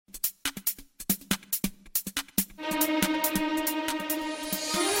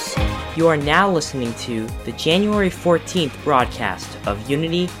You are now listening to the January 14th broadcast of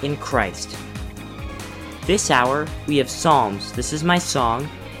Unity in Christ. This hour, we have Psalms, This Is My Song,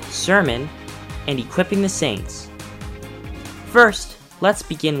 Sermon, and Equipping the Saints. First, let's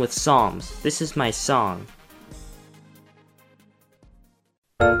begin with Psalms, This Is My Song.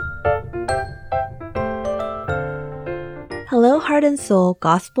 Hello, Heart and Soul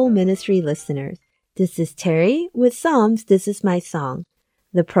Gospel Ministry listeners. This is Terry with Psalms, This Is My Song,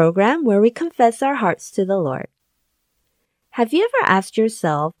 the program where we confess our hearts to the Lord. Have you ever asked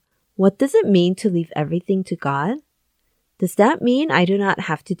yourself, what does it mean to leave everything to God? Does that mean I do not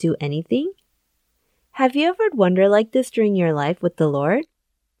have to do anything? Have you ever wondered like this during your life with the Lord?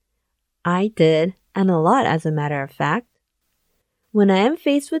 I did, and a lot as a matter of fact. When I am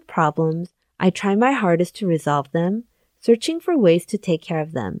faced with problems, I try my hardest to resolve them, searching for ways to take care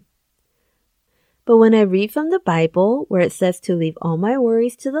of them. But when I read from the Bible, where it says to leave all my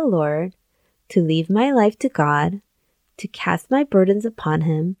worries to the Lord, to leave my life to God, to cast my burdens upon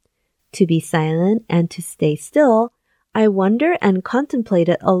Him, to be silent and to stay still, I wonder and contemplate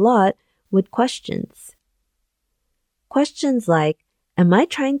it a lot with questions. Questions like, am I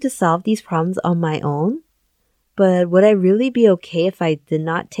trying to solve these problems on my own? But would I really be okay if I did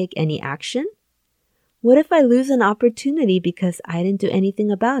not take any action? What if I lose an opportunity because I didn't do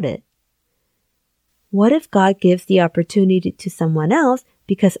anything about it? What if God gives the opportunity to someone else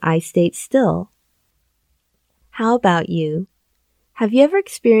because I stayed still? How about you? Have you ever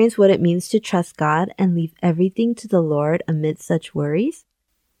experienced what it means to trust God and leave everything to the Lord amid such worries?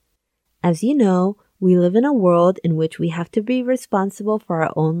 As you know, we live in a world in which we have to be responsible for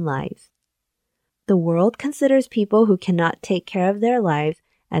our own lives. The world considers people who cannot take care of their lives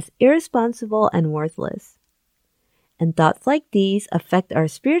as irresponsible and worthless. And thoughts like these affect our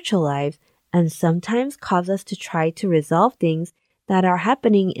spiritual lives and sometimes cause us to try to resolve things that are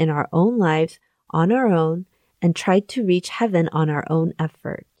happening in our own lives on our own and try to reach heaven on our own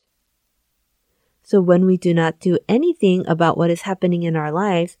effort. So when we do not do anything about what is happening in our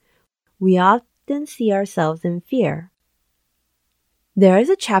lives, we often see ourselves in fear. There is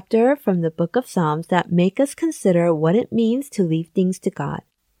a chapter from the book of Psalms that make us consider what it means to leave things to God.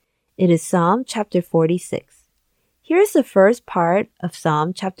 It is Psalm chapter 46. Here is the first part of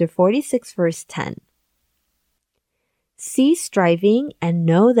Psalm chapter 46 verse 10. Cease striving and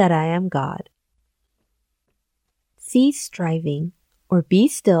know that I am God. Cease striving, or be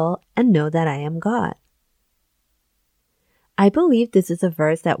still and know that I am God. I believe this is a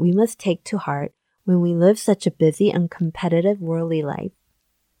verse that we must take to heart when we live such a busy and competitive worldly life.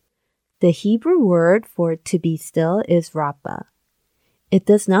 The Hebrew word for to be still is rapha. It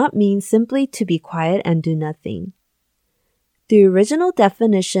does not mean simply to be quiet and do nothing. The original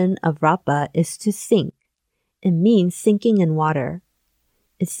definition of rapha is to sink. It means sinking in water.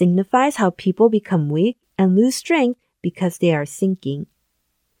 It signifies how people become weak and lose strength because they are sinking.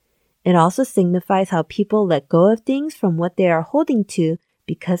 It also signifies how people let go of things from what they are holding to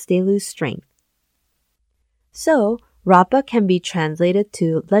because they lose strength. So, rapha can be translated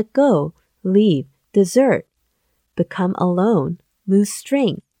to let go, leave, desert, become alone, lose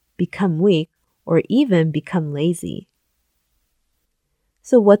strength, become weak, or even become lazy.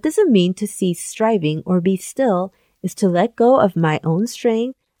 So what does it mean to cease striving or be still is to let go of my own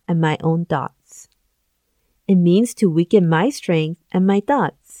strength and my own thoughts. It means to weaken my strength and my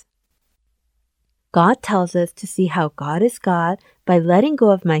thoughts. God tells us to see how God is God by letting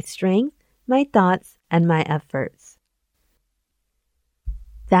go of my strength, my thoughts, and my efforts.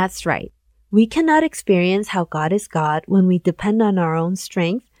 That's right. We cannot experience how God is God when we depend on our own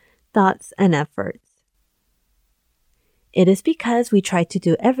strength, thoughts, and efforts. It is because we try to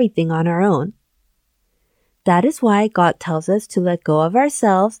do everything on our own. That is why God tells us to let go of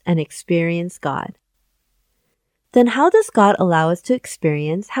ourselves and experience God. Then how does God allow us to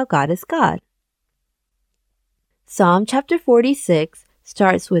experience how God is God? Psalm chapter 46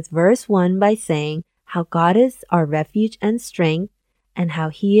 starts with verse 1 by saying how God is our refuge and strength and how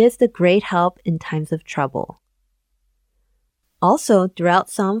He is the great help in times of trouble. Also, throughout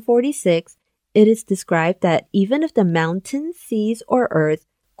Psalm 46, it is described that even if the mountains, seas, or earth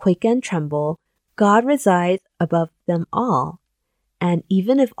quake and tremble, God resides above them all. And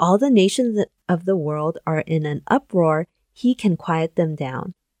even if all the nations of the world are in an uproar, He can quiet them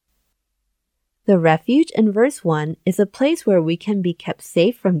down. The refuge in verse 1 is a place where we can be kept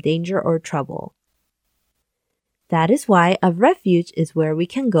safe from danger or trouble. That is why a refuge is where we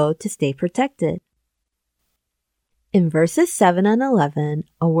can go to stay protected. In verses 7 and 11,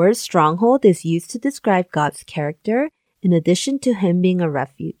 a word stronghold is used to describe God's character in addition to Him being a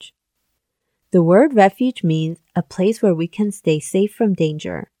refuge. The word refuge means a place where we can stay safe from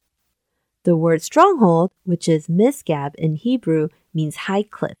danger. The word stronghold, which is misgab in Hebrew, means high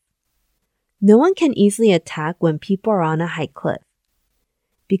cliff. No one can easily attack when people are on a high cliff.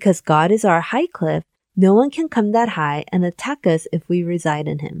 Because God is our high cliff, no one can come that high and attack us if we reside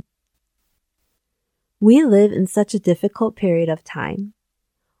in Him. We live in such a difficult period of time.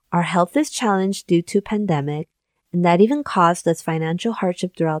 Our health is challenged due to a pandemic, and that even caused us financial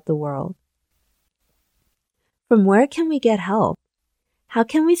hardship throughout the world. From where can we get help? How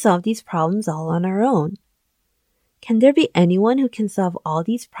can we solve these problems all on our own? Can there be anyone who can solve all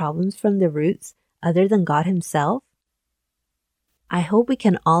these problems from the roots other than God Himself? I hope we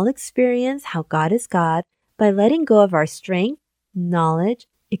can all experience how God is God by letting go of our strength, knowledge,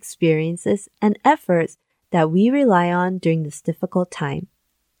 experiences, and efforts that we rely on during this difficult time.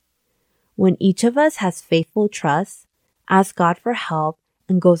 When each of us has faithful trust, asks God for help,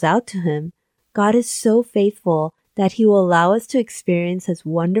 and goes out to Him, God is so faithful that He will allow us to experience His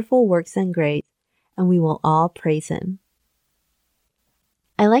wonderful works and grace, and we will all praise Him.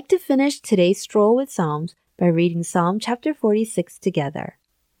 I like to finish today's stroll with Psalms by reading Psalm chapter 46 together.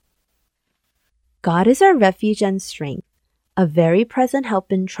 God is our refuge and strength, a very present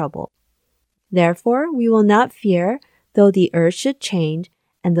help in trouble. Therefore we will not fear, though the earth should change,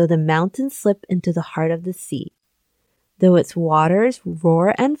 and though the mountains slip into the heart of the sea. Though its waters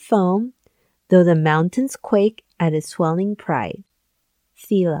roar and foam, though the mountains quake at its swelling pride.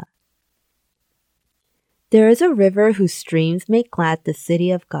 Selah. There is a river whose streams make glad the city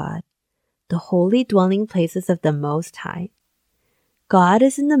of God, the holy dwelling places of the Most High. God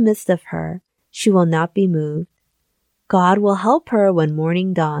is in the midst of her, she will not be moved. God will help her when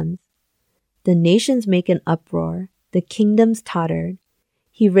morning dawns. The nations make an uproar, the kingdoms tottered.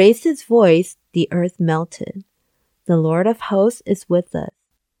 He raised His voice, the earth melted. The Lord of hosts is with us.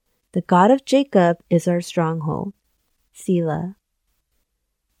 The God of Jacob is our stronghold. Selah.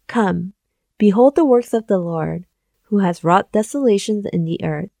 Come, behold the works of the Lord, who has wrought desolations in the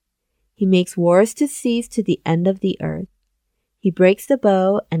earth. He makes wars to cease to the end of the earth. He breaks the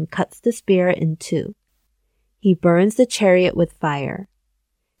bow and cuts the spear in two. He burns the chariot with fire.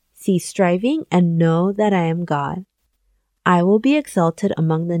 Cease striving and know that I am God. I will be exalted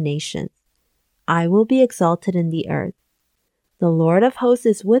among the nations. I will be exalted in the earth. The Lord of hosts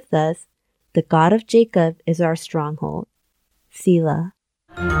is with us. The God of Jacob is our stronghold. Selah.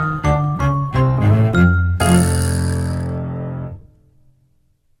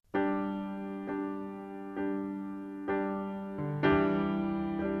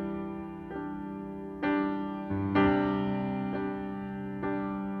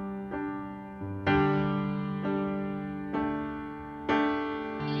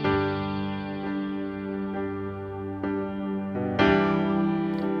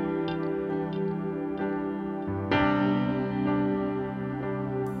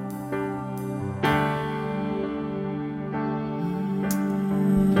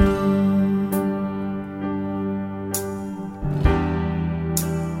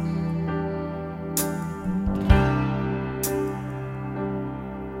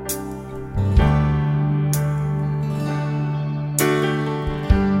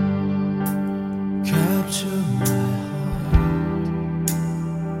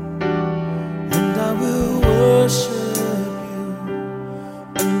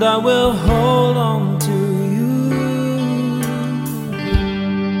 I will hold on to you.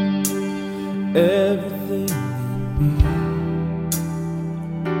 Everything in me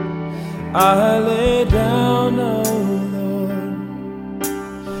I lay down, oh Lord,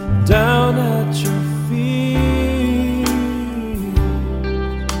 down at your feet.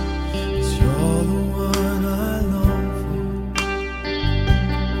 'Cause you're the one I long for.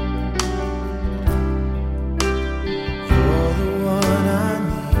 You're the one I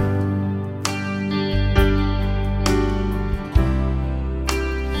need.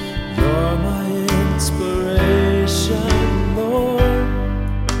 You're my inspiration, Lord.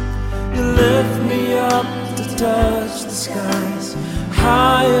 You lift me up to touch the skies,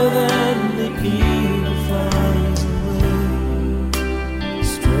 higher than the eagle flies away,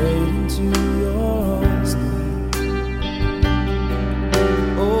 straight into your arms.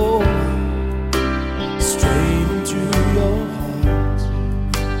 Oh, straight into your heart.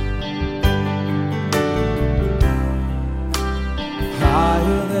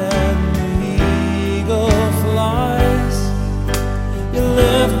 Higher than the eagle flies, you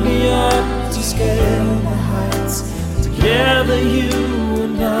lift me up to scale the heights. Together you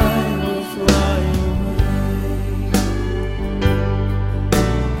and I will fly away.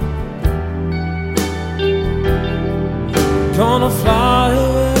 Gonna fly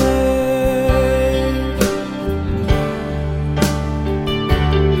away.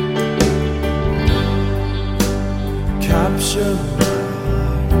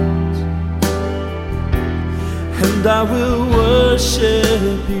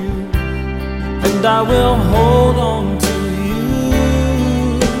 worship you, and I will hold on to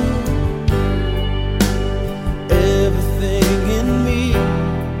you. Everything in me,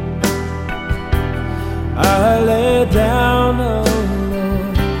 I lay down, oh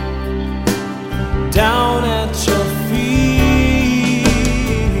Lord, down at your feet.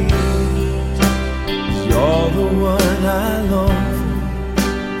 You're the one I long for.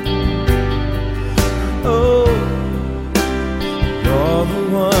 Oh, you're the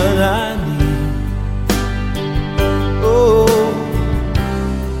one I need. Oh,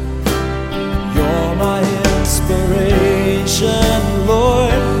 you're my inspiration,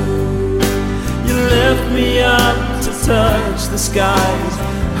 Lord. You lift me up to touch the skies,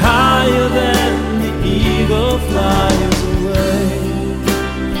 higher than the eagle flies away,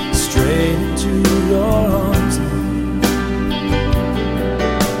 straight into your arms,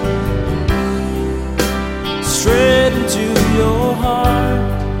 straight into your heart,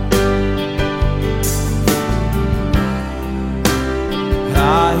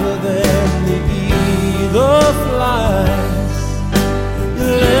 higher than the eagle flies. You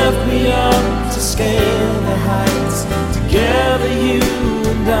lift me up to scale the heights. Together you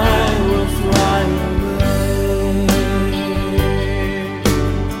and I will fly away.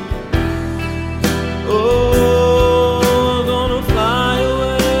 Oh, gonna fly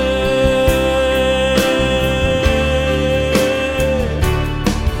away.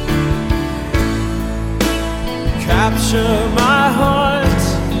 Capture my heart,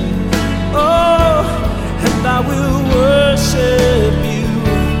 oh, and I will worship you,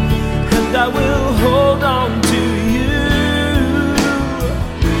 and I will hold on to you.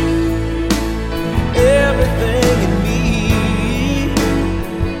 Everything in me,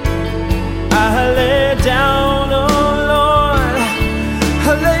 I lay down, oh Lord,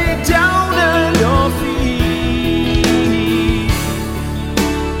 I lay down at your feet.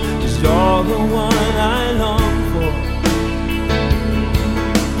 'Cause you're the one I long for.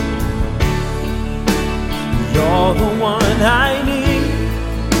 You're the one I need.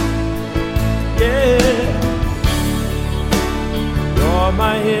 Yeah, you're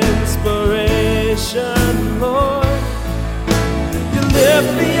my inspiration, Lord. You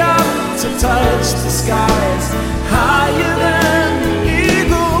lift me up to touch the skies, higher than the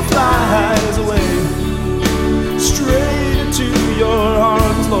eagle flies away, straight into your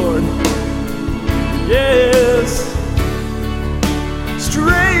arms, Lord. Yes,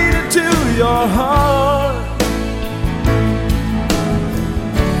 straight into your heart.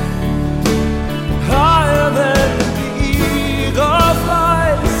 Higher than the eagle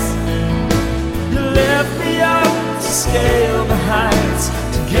flies, you lift me up to scale the heights.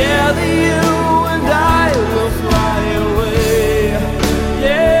 Together you and I will fly away.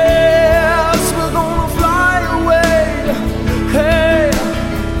 Yes, we're gonna fly away. Hey,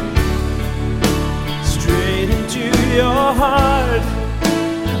 straight into your heart.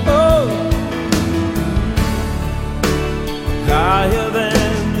 Oh, higher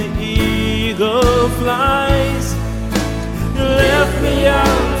than the eagle flies, you lift me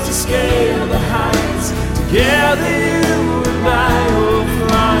up to scale the heights. Together you and I will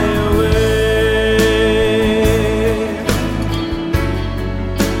fly away.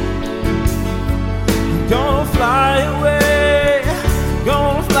 Gonna fly away,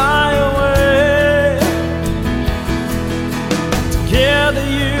 gonna fly away. Together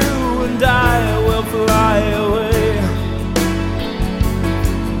you and I will fly away.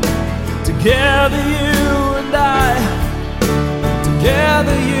 Together you and I,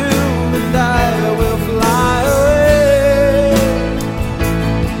 together you and I will fly away.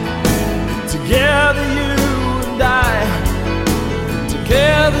 Together you and I,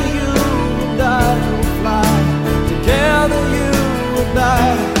 together you and I will fly. Together you and I,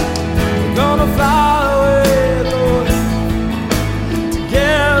 we're gonna fly away, Lord.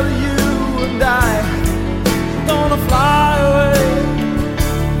 Together you and I, we're gonna fly away.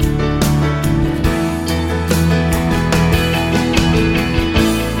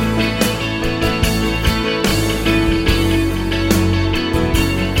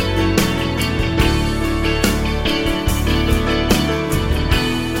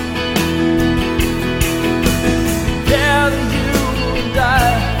 Together you and I,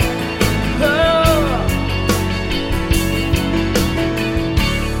 oh,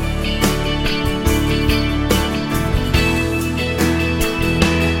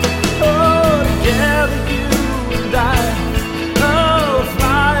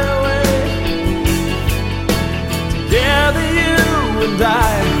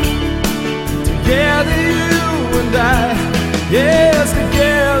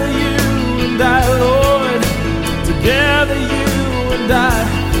 and I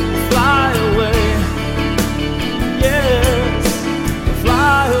will fly away. Yes, we'll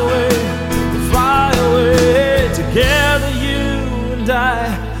fly away. Together you and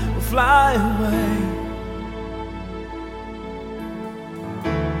I will fly away.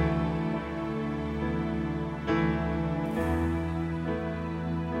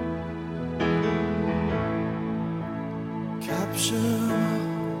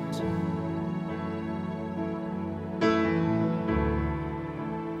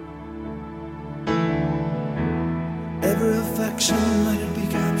 Every affection, let it be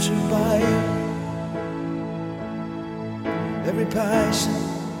captured by you. Every passion,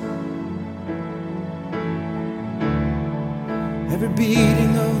 every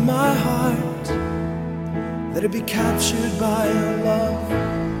beating of my heart, let it be captured by your love.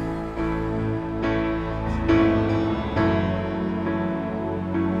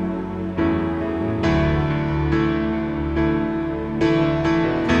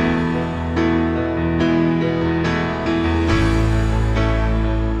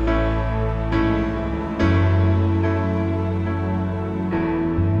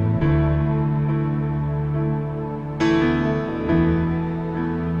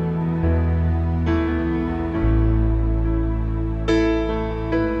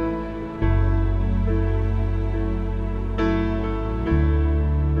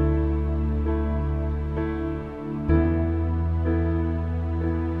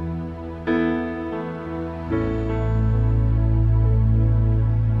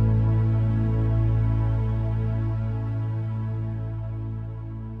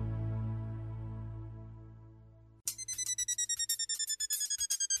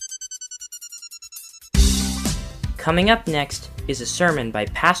 Coming up next is a sermon by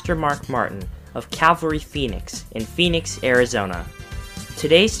Pastor Mark Martin of Calvary Phoenix in Phoenix, Arizona.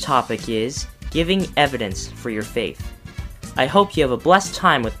 Today's topic is giving evidence for your faith. I hope you have a blessed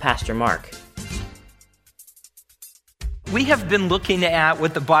time with Pastor Mark. We have been looking at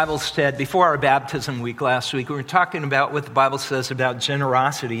what the Bible said before our baptism week last week. We were talking about what the Bible says about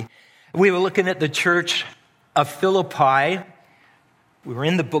generosity. We were looking at the church of Philippi. We were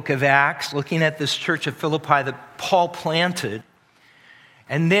in the book of Acts, looking at this church of Philippi that Paul planted.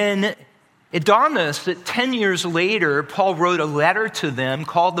 And then it dawned on us that 10 years later, Paul wrote a letter to them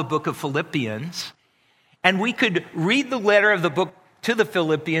called the book of Philippians. And we could read the letter of the book to the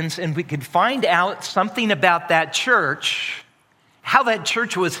Philippians, and we could find out something about that church, how that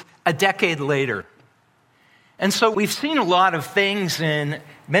church was a decade later. And so we've seen a lot of things, and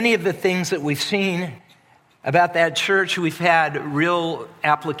many of the things that we've seen about that church, we've had real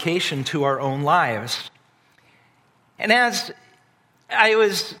application to our own lives. And as I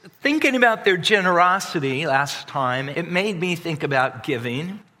was thinking about their generosity last time, it made me think about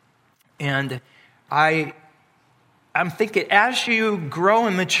giving. And I'm thinking, as you grow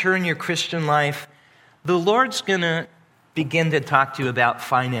and mature in your Christian life, the Lord's going to begin to talk to you about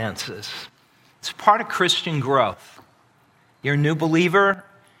finances. It's part of Christian growth. You're a new believer,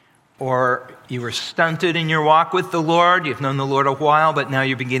 or you were stunted in your walk with the Lord. You've known the Lord a while, but now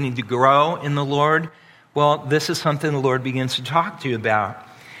you're beginning to grow in the Lord. Well, this is something the Lord begins to talk to you about.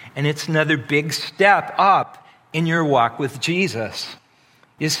 And it's another big step up in your walk with Jesus.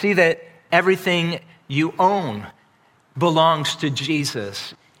 You see that everything you own belongs to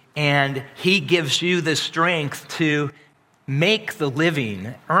Jesus. And He gives you the strength to make the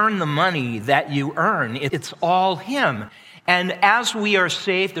living, earn the money that you earn. It's all Him. And as we are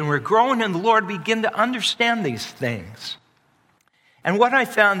saved and we're growing in the Lord, we begin to understand these things. And what I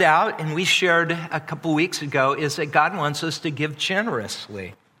found out, and we shared a couple weeks ago, is that God wants us to give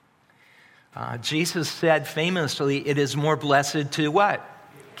generously. Jesus said famously, it is more blessed to what?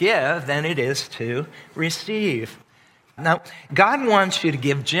 Give than it is to receive. Now, God wants you to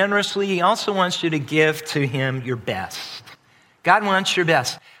give generously. He also wants you to give to Him your best. God wants your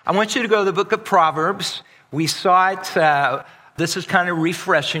best. I want you to go to the book of Proverbs. We saw it, this is kind of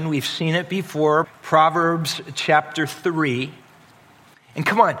refreshing. We've seen it before, Proverbs chapter 3. And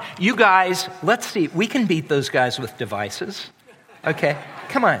come on, you guys, let's see. We can beat those guys with devices. Okay,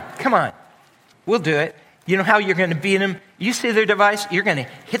 come on. We'll do it. You know how you're going to beat them? You see their device? You're going to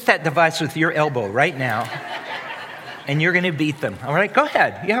hit that device with your elbow right now. And you're going to beat them. All right, go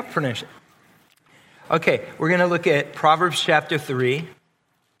ahead. You have permission. Okay, we're going to look at Proverbs chapter 3.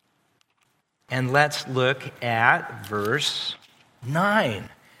 And let's look at verse 9.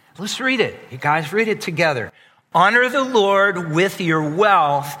 Let's read it. You guys read it together. Honor the Lord with your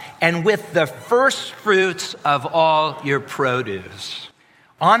wealth and with the first fruits of all your produce.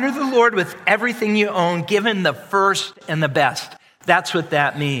 Honor the Lord with everything you own, give Him the first and the best. That's what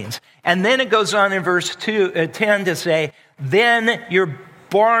that means. And then it goes on in verse 10 to say, Then your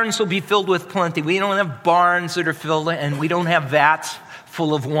barns will be filled with plenty. We don't have barns that are filled, and we don't have vats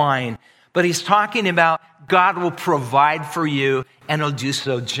full of wine. But he's talking about God will provide for you, and he'll do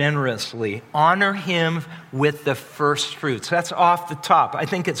so generously. Honor him with the first fruits. That's off the top. I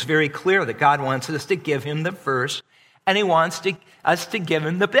think it's very clear that God wants us to give him the first, and he wants us to give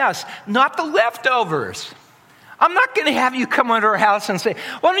him the best, not the leftovers. I'm not going to have you come into our house and say,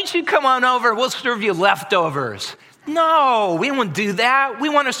 why don't you come on over, we'll serve you leftovers. No, we won't do that. We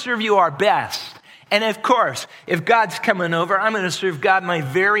want to serve you our best. And of course, if God's coming over, I'm going to serve God my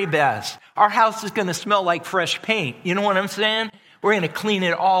very best. Our house is going to smell like fresh paint. You know what I'm saying? We're going to clean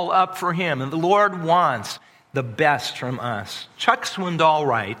it all up for him. And the Lord wants the best from us. Chuck Swindoll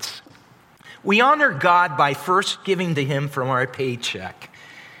writes, we honor God by first giving to him from our paycheck.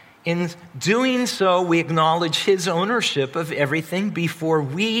 In doing so, we acknowledge his ownership of everything before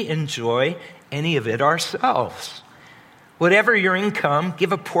we enjoy any of it ourselves. Whatever your income,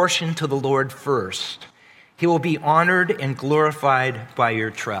 give a portion to the Lord first. He will be honored and glorified by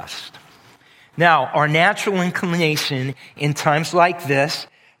your trust. Now, our natural inclination in times like this,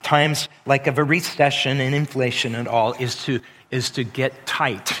 times like of a recession and inflation and all, is to get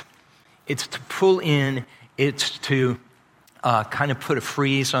tight. It's to pull in. It's to kind of put a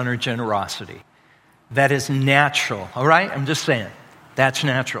freeze on our generosity. That is natural, all right? I'm just saying, that's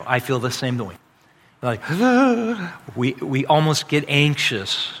natural. I feel the same way. Like, we almost get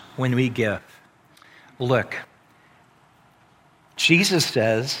anxious when we give. Look, Jesus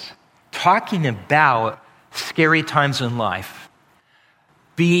says, talking about scary times in life,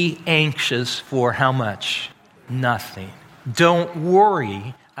 be anxious for how much? Nothing. Don't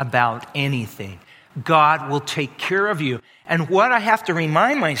worry about anything. God will take care of you. And what I have to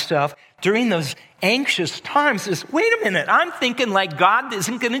remind myself during those anxious times is, wait a minute, I'm thinking like God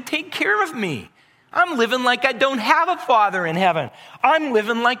isn't going to take care of me. I'm living like I don't have a father in heaven. I'm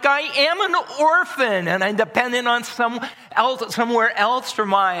living like I am an orphan and I'm dependent on somewhere else for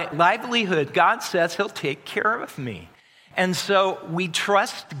my livelihood. God says he'll take care of me. And so we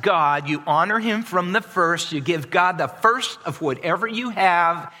trust God. You honor him from the first. You give God the first of whatever you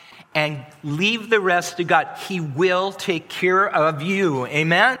have and leave the rest to God. He will take care of you.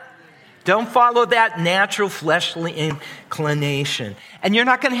 Amen? Don't follow that natural fleshly inclination. And you're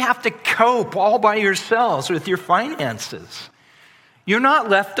not going to have to cope all by yourselves with your finances. You're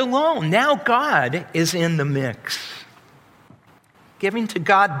not left alone. Now God is in the mix. Giving to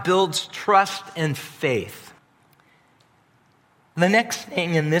God builds trust and faith. The next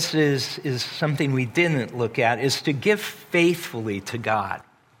thing, and this is something we didn't look at, is to give faithfully to God.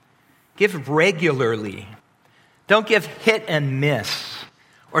 Give regularly. Don't give hit and miss.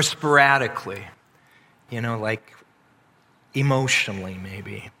 Or sporadically, like emotionally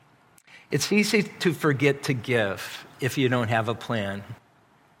maybe. It's easy to forget to give if you don't have a plan.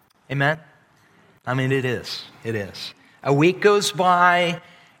 Amen? I mean, it is. It is. A week goes by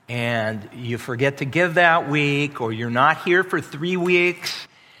and you forget to give that week, or you're not here for 3 weeks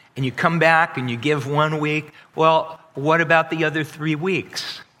and you come back and you give 1 week. Well, what about the other 3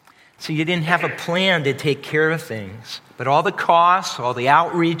 weeks? So you didn't have a plan to take care of things. But all the costs, all the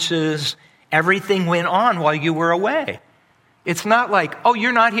outreaches, everything went on while you were away. It's not like, oh,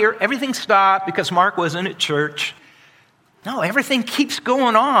 you're not here, everything stopped because Mark wasn't at church. No, everything keeps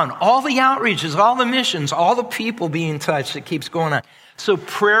going on. All the outreaches, all the missions, all the people being touched, it keeps going on. So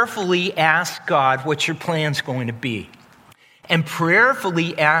prayerfully ask God what your plan's going to be. And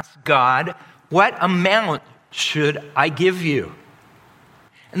prayerfully ask God, what amount should I give you?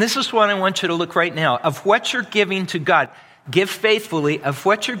 And this is what I want you to look right now. Of what you're giving to God, give faithfully. Of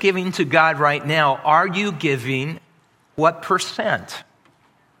what you're giving to God right now, are you giving what percent?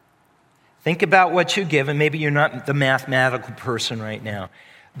 Think about what you give, and maybe you're not the mathematical person right now.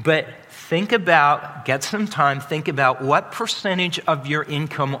 But get some time, think about what percentage of your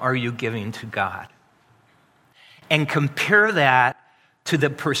income are you giving to God? And compare that to the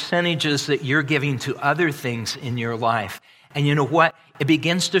percentages that you're giving to other things in your life. And you know what? It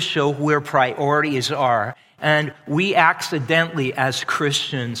begins to show where priorities are. And we accidentally, as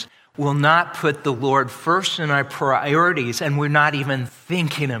Christians, will not put the Lord first in our priorities, and we're not even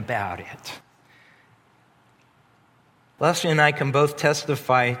thinking about it. Leslie and I can both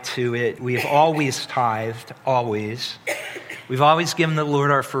testify to it. We have always tithed, always. We've always given the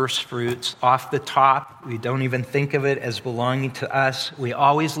Lord our first fruits off the top. We don't even think of it as belonging to us. We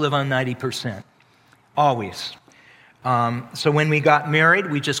always live on 90%. Always. So when we got married,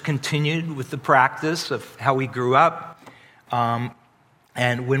 we just continued with the practice of how we grew up.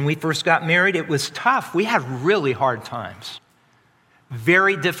 And when we first got married, it was tough. We had really hard times.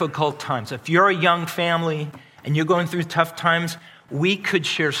 Very difficult times. If you're a young family and you're going through tough times, we could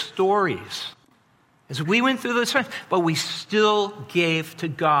share stories as we went through those times, but we still gave to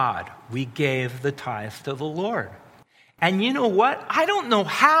God. We gave the tithe to the Lord. And you know what? I don't know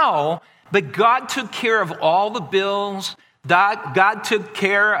how, but God took care of all the bills. God took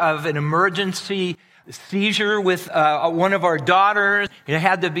care of an emergency seizure with one of our daughters. It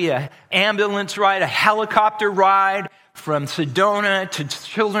had to be an ambulance ride, a helicopter ride from Sedona to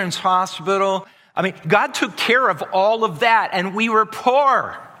Children's Hospital. I mean, God took care of all of that, and we were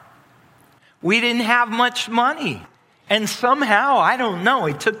poor. We didn't have much money. And somehow, I don't know,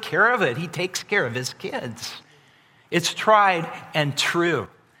 he took care of it. He takes care of his kids. It's tried and true.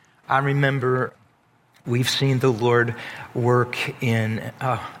 I remember we've seen the Lord work in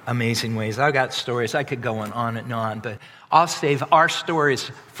amazing ways. I've got stories. I could go on and on, but I'll save our stories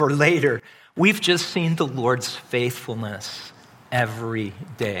for later. We've just seen the Lord's faithfulness every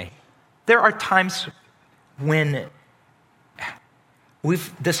day. There are times when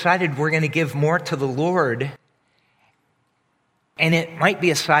we've decided we're going to give more to the Lord, and it might be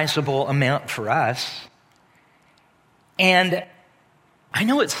a sizable amount for us. And I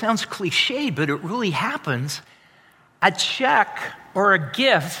know it sounds cliche, but it really happens. A check or a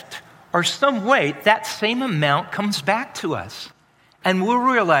gift or some way, that same amount comes back to us. And we'll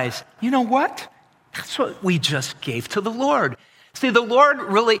realize, you know what? That's what we just gave to the Lord. See, the Lord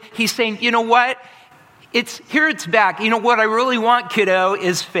really, he's saying, you know what? It's back. You know what I really want, kiddo,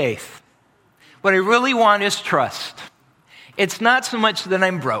 is faith. What I really want is trust. It's not so much that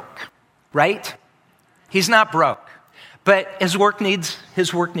I'm broke, right? He's not broke. But his work needs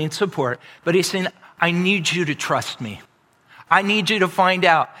support. But he's saying, I need you to trust me. I need you to find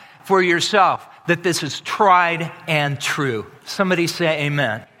out for yourself that this is tried and true. Somebody say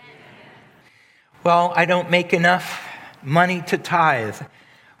amen. Well, I don't make enough money to tithe.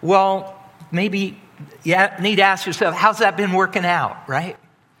 Well, maybe you need to ask yourself, how's that been working out, right?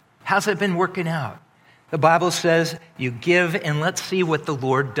 How's that been working out? The Bible says you give and let's see what the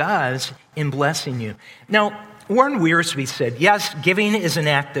Lord does in blessing you. Now, Warren Wiersbe said, yes, giving is an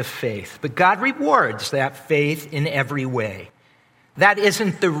act of faith, but God rewards that faith in every way. That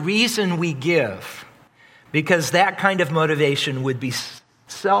isn't the reason we give, because that kind of motivation would be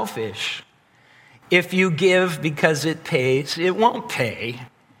selfish. If you give because it pays, it won't pay.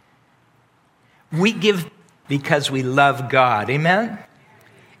 We give because we love God, amen?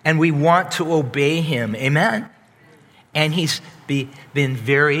 And we want to obey him, amen? And he's been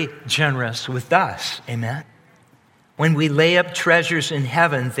very generous with us, amen? When we lay up treasures in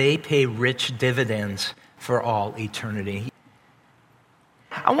heaven, they pay rich dividends for all eternity.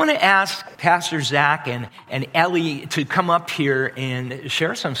 I want to ask Pastor Zach and Ellie to come up here and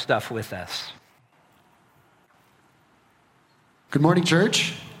share some stuff with us. Good morning,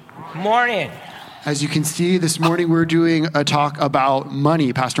 church. Morning. As you can see, this morning we're doing a talk about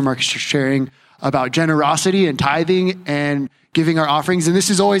money. Pastor Mark is sharing about generosity and tithing and giving our offerings. And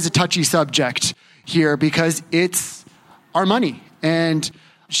this is always a touchy subject here because it's our money. And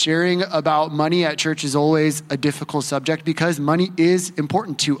sharing about money at church is always a difficult subject because money is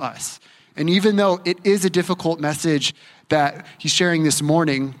important to us. And even though it is a difficult message that he's sharing this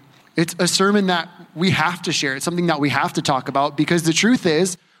morning, it's a sermon that we have to share. It's something that we have to talk about because the truth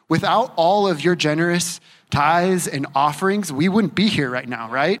is, without all of your generous tithes and offerings, we wouldn't be here right now,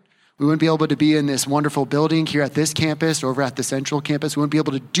 right? We wouldn't be able to be in this wonderful building here at this campus or over at the Central campus. We wouldn't be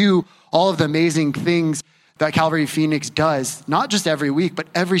able to do all of the amazing things that Calvary Phoenix does, not just every week, but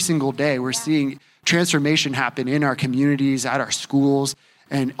every single day. We're seeing transformation happen in our communities, at our schools,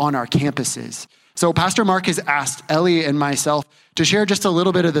 and on our campuses. So Pastor Mark has asked Ellie and myself to share just a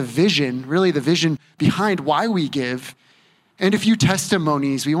little bit of the vision, really the vision behind why we give, and a few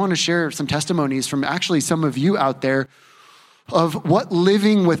testimonies. We want to share some testimonies from actually some of you out there of what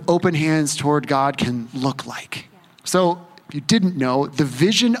living with open hands toward God can look like. So if you didn't know, the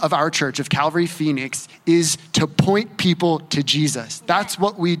vision of our church, of Calvary Phoenix, is to point people to Jesus. That's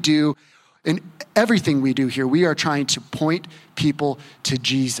what we do in everything we do here. We are trying to point people to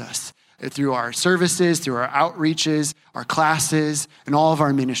Jesus through our services, through our outreaches, our classes, and all of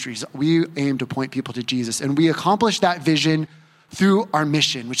our ministries. We aim to point people to Jesus. And we accomplish that vision through our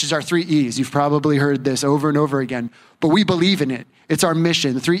mission, which is our 3 E's. You've probably heard this over and over again, but we believe in it. It's our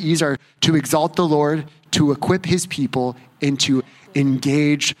mission. The 3 E's are to exalt the Lord, to equip his people, and to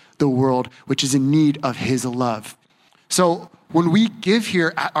engage the world, which is in need of his love. So when we give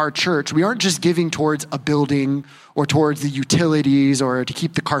here at our church, we aren't just giving towards a building or towards the utilities or to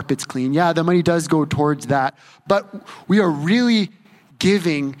keep the carpets clean. Yeah, the money does go towards that, but we are really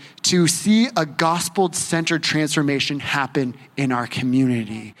giving to see a gospel-centered transformation happen in our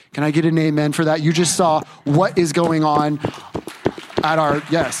community. Can I get an amen for that? You just saw what is going on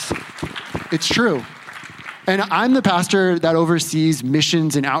at yes, it's true. And I'm the pastor that oversees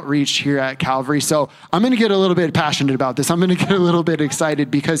missions and outreach here at Calvary. So I'm going to get a little bit passionate about this. I'm going to get a little bit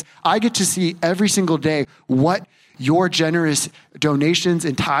excited because I get to see every single day what your generous donations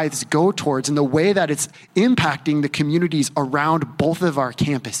and tithes go towards and the way that it's impacting the communities around both of our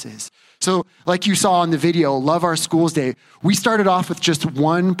campuses. So like you saw in the video, Love Our Schools Day, we started off with just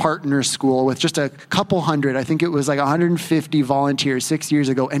one partner school with just a couple hundred. I think it was like 150 volunteers 6 years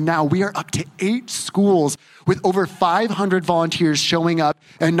ago. And now we are up to 8 schools with over 500 volunteers showing up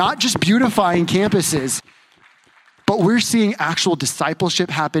and not just beautifying campuses, but we're seeing actual discipleship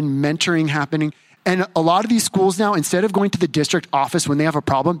happen, mentoring happening. And a lot of these schools now, instead of going to the district office when they have a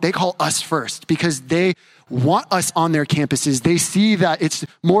problem, they call us first because they want us on their campuses. They see that it's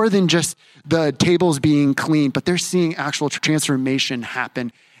more than just the tables being cleaned, but they're seeing actual transformation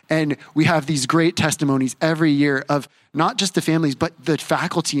happen. And we have these great testimonies every year of not just the families, but the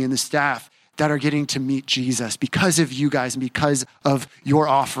faculty and the staff that are getting to meet Jesus because of you guys and because of your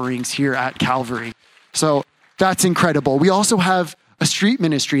offerings here at Calvary. So that's incredible. We also have a street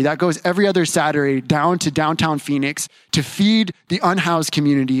ministry that goes every other Saturday down to downtown Phoenix to feed the unhoused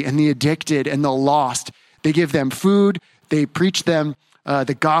community and the addicted and the lost. They give them food, they preach them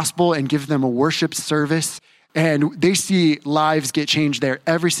the gospel and give them a worship service. And they see lives get changed there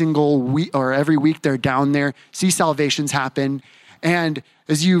every single week or every week they're down there, see salvations happen. And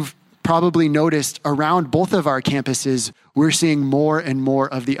as you've probably noticed around both of our campuses, we're seeing more and more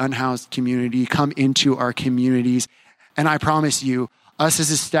of the unhoused community come into our communities. And I promise you, us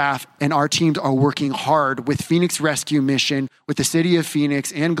as a staff and our teams are working hard with Phoenix Rescue Mission, with the city of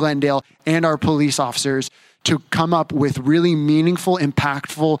Phoenix and Glendale and our police officers to come up with really meaningful,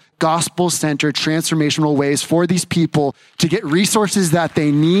 impactful, gospel-centered, transformational ways for these people to get resources that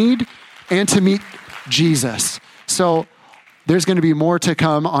they need and to meet Jesus. So there's going to be more to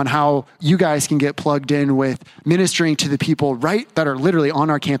come on how you guys can get plugged in with ministering to the people that are literally on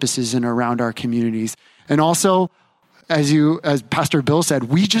our campuses and around our communities. And also, as Pastor Bill said,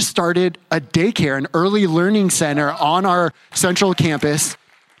 we just started a daycare, an early learning center on our central campus.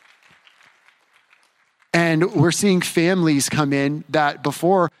 And we're seeing families come in that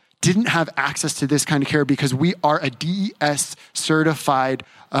before didn't have access to this kind of care because we are a DES certified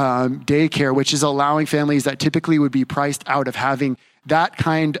daycare, which is allowing families that typically would be priced out of having that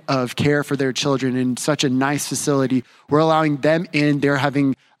kind of care for their children in such a nice facility. We're allowing them in. They're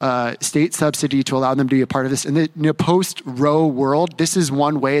having state subsidy to allow them to be a part of this. In the post-Roe world, this is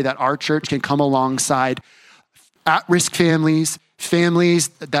one way that our church can come alongside at-risk families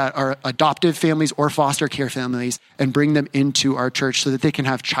that are adoptive families or foster care families, and bring them into our church so that they can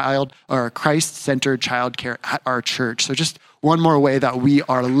have Christ-centered childcare at our church. So just one more way that we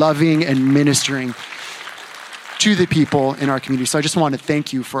are loving and ministering to the people in our community. So I just want to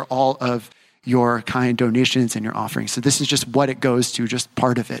thank you for all of your kind donations and your offerings. So this is just what it goes to, just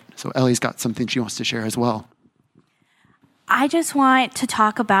part of it. So Ellie's got something she wants to share as well. I just want to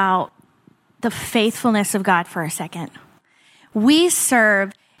talk about the faithfulness of God for a second. We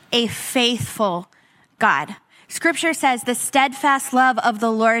serve a faithful God. Scripture says the steadfast love of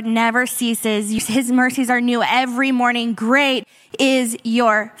the Lord never ceases. His mercies are new every morning. Great is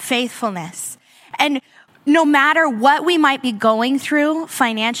your faithfulness. And no matter what we might be going through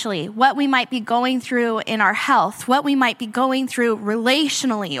financially, what we might be going through in our health, what we might be going through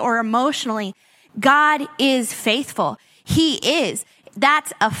relationally or emotionally, God is faithful. He is.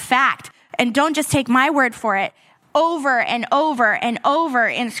 That's a fact. And don't just take my word for it. Over and over and over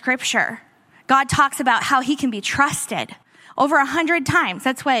in Scripture, God talks about how he can be trusted. Over 100 times.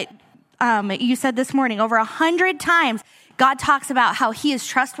 That's what you said this morning. Over 100 times, God talks about how he is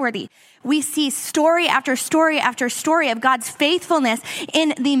trustworthy. We see story after story after story of God's faithfulness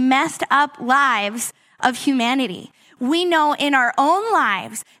in the messed up lives of humanity. We know in our own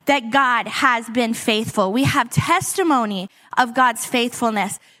lives that God has been faithful. We have testimony of God's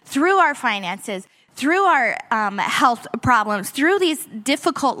faithfulness through our finances, through our health problems, through these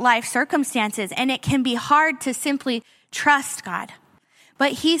difficult life circumstances. And it can be hard to simply trust God.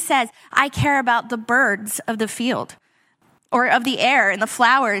 But he says, I care about the birds of the field, or of the air and the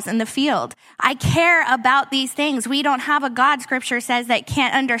flowers in the field. I care about these things. We don't have a God, Scripture says, that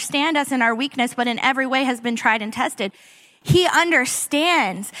can't understand us in our weakness, but in every way has been tried and tested. He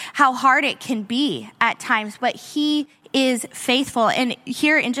understands how hard it can be at times, but he is faithful. And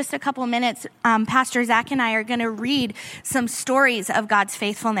here in just a couple of minutes, Pastor Zach and I are going to read some stories of God's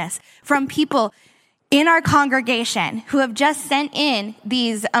faithfulness from people in our congregation who have just sent in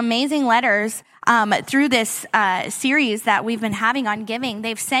these amazing letters through this series that we've been having on giving.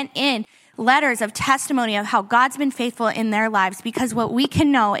 They've sent in letters of testimony of how God's been faithful in their lives, because what we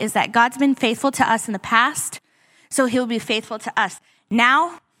can know is that God's been faithful to us in the past, so he'll be faithful to us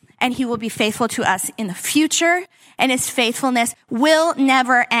now, and he will be faithful to us in the future, and his faithfulness will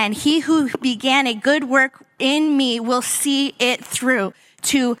never end. He who began a good work in me will see it through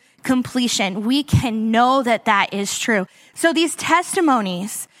to completion. We can know that that is true. So these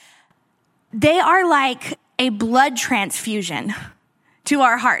testimonies, they are like a blood transfusion to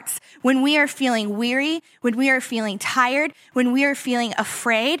our hearts. When we are feeling weary, when we are feeling tired, when we are feeling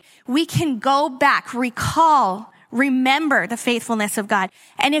afraid, we can go back, remember the faithfulness of God.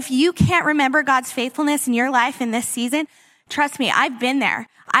 And if you can't remember God's faithfulness in your life in this season, trust me, I've been there.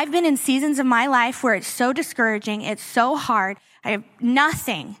 I've been in seasons of my life where it's so discouraging, it's so hard, I have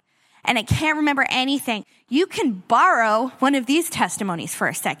nothing, and I can't remember anything. You can borrow one of these testimonies for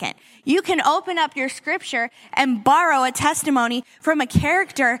a second. You can open up your scripture and borrow a testimony from a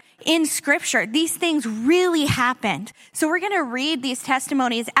character in scripture. These things really happened. So we're going to read these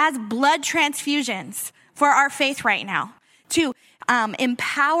testimonies as blood transfusions for our faith right now to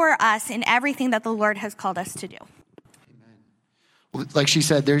empower us in everything that the Lord has called us to do. Well, like she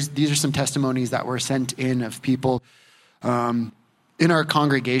said, these are some testimonies that were sent in of people in our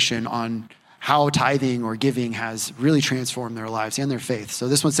congregation on how tithing or giving has really transformed their lives and their faith. So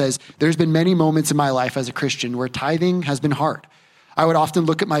this one says, there's been many moments in my life as a Christian where tithing has been hard. I would often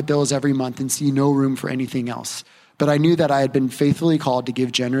look at my bills every month and see no room for anything else. But I knew that I had been faithfully called to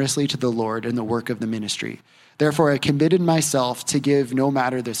give generously to the Lord in the work of the ministry. Therefore, I committed myself to give no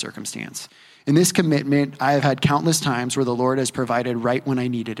matter the circumstance. In this commitment, I have had countless times where the Lord has provided right when I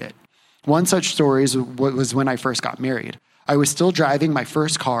needed it. One such story was when I first got married. I was still driving my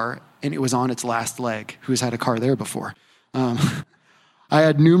first car, and it was on its last leg. Who's had a car there before? I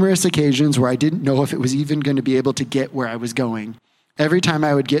had numerous occasions where I didn't know if it was even going to be able to get where I was going. Every time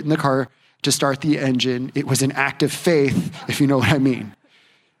I would get in the car to start the engine, it was an act of faith, if you know what I mean.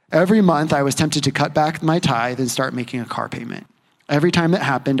 Every month, I was tempted to cut back my tithe and start making a car payment. Every time that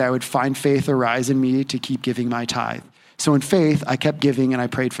happened, I would find faith arise in me to keep giving my tithe. So in faith, I kept giving, and I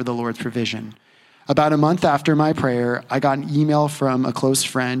prayed for the Lord's provision. About a month after my prayer, I got an email from a close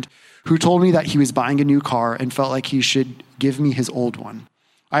friend who told me that he was buying a new car and felt like he should give me his old one.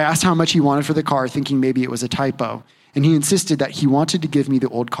 I asked how much he wanted for the car, thinking maybe it was a typo, and he insisted that he wanted to give me the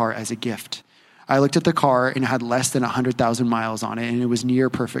old car as a gift. I looked at the car and it had less than 100,000 miles on it, and it was near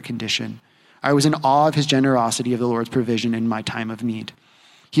perfect condition. I was in awe of his generosity of the Lord's provision in my time of need.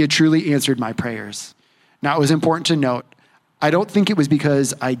 He had truly answered my prayers. Now, it was important to note, I don't think it was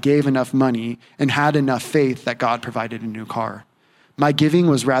because I gave enough money and had enough faith that God provided a new car. My giving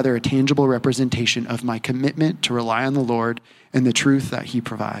was rather a tangible representation of my commitment to rely on the Lord and the truth that he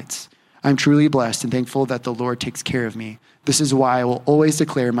provides. I'm truly blessed and thankful that the Lord takes care of me. This is why I will always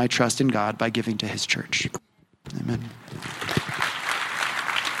declare my trust in God by giving to his church. Amen.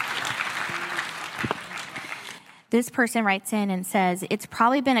 This person writes in and says, it's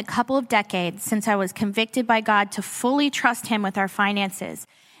probably been a couple of decades since I was convicted by God to fully trust him with our finances.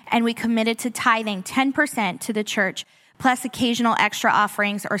 And we committed to tithing 10% to the church, plus occasional extra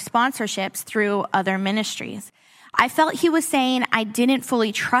offerings or sponsorships through other ministries. I felt he was saying I didn't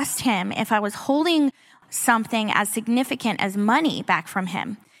fully trust him if I was holding something as significant as money back from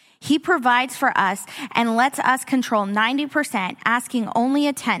him. He provides for us and lets us control 90%, asking only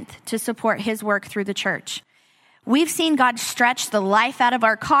a tenth to support his work through the church. We've seen God stretch the life out of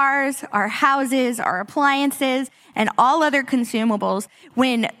our cars, our houses, our appliances, and all other consumables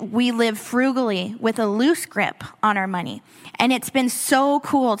when we live frugally with a loose grip on our money. And it's been so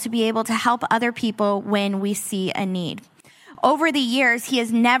cool to be able to help other people when we see a need. Over the years, he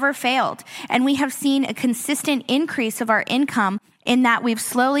has never failed, and we have seen a consistent increase of our income in that we've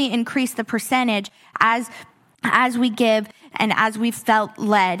slowly increased the percentage as we give and as we've felt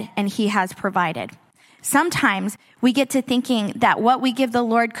led, and he has provided. Sometimes we get to thinking that what we give the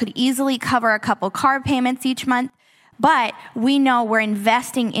Lord could easily cover a couple car payments each month, but we know we're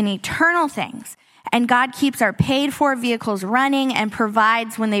investing in eternal things, and God keeps our paid-for vehicles running and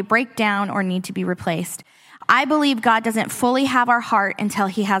provides when they break down or need to be replaced. I believe God doesn't fully have our heart until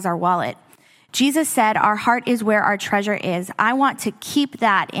he has our wallet. Jesus said, our heart is where our treasure is. I want to keep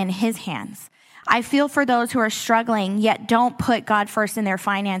that in his hands. I feel for those who are struggling, yet don't put God first in their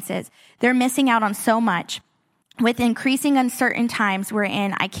finances. They're missing out on so much. With increasing uncertain times we're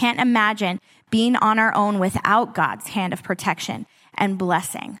in, I can't imagine being on our own without God's hand of protection and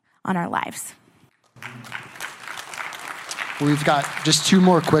blessing on our lives. We've got just two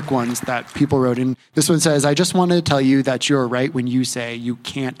more quick ones that people wrote in. This one says, I just wanted to tell you that you're right when you say you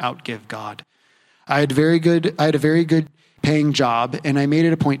can't outgive God. I had a very good paying job, and I made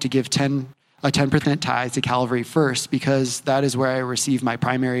it a point to give a 10% tithe to Calvary first, because that is where I received my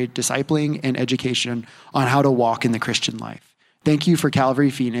primary discipling and education on how to walk in the Christian life. Thank you for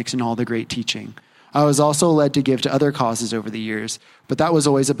Calvary Phoenix and all the great teaching. I was also led to give to other causes over the years, but that was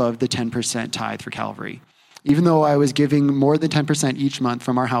always above the 10% tithe for Calvary. Even though I was giving more than 10% each month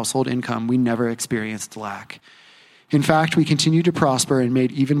from our household income, we never experienced lack. In fact, we continued to prosper and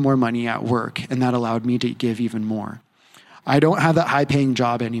made even more money at work, and that allowed me to give even more. I don't have that high-paying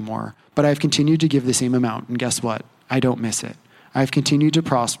job anymore, but I've continued to give the same amount, and guess what? I don't miss it. I've continued to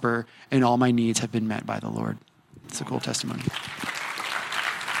prosper, and all my needs have been met by the Lord. It's a cool testimony.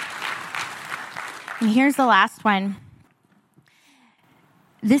 And here's the last one.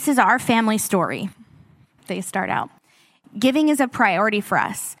 This is our family story. They start out. Giving is a priority for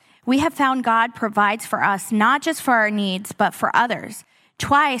us. We have found God provides for us, not just for our needs, but for others.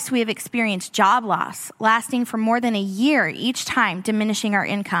 Twice we have experienced job loss, lasting for more than a year each time, diminishing our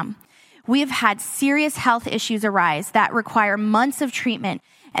income. We have had serious health issues arise that require months of treatment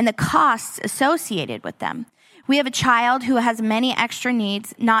and the costs associated with them. We have a child who has many extra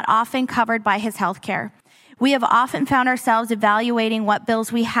needs, not often covered by his health care. We have often found ourselves evaluating what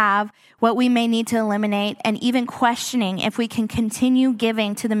bills we have, what we may need to eliminate, and even questioning if we can continue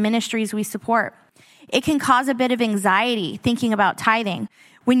giving to the ministries we support. It can cause a bit of anxiety thinking about tithing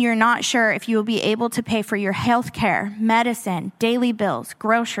when you're not sure if you will be able to pay for your health care, medicine, daily bills,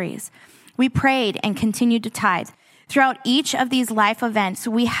 groceries. We prayed and continued to tithe. Throughout each of these life events,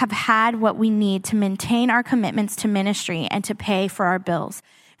 we have had what we need to maintain our commitments to ministry and to pay for our bills.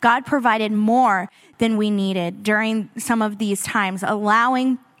 God provided more than we needed during some of these times,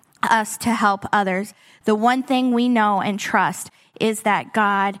 allowing us to help others. The one thing we know and trust is that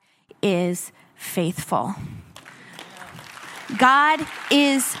God is faithful. God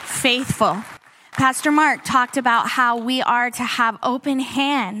is faithful. Pastor Mark talked about how we are to have open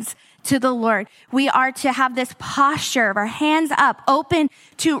hands to the Lord. We are to have this posture of our hands up, open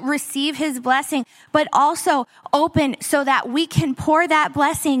to receive his blessing, but also open so that we can pour that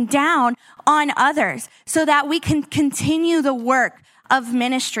blessing down on others, so that we can continue the work of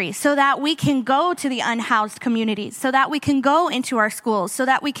ministry, so that we can go to the unhoused communities, so that we can go into our schools, so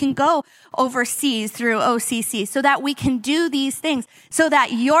that we can go overseas through OCC, so that we can do these things, so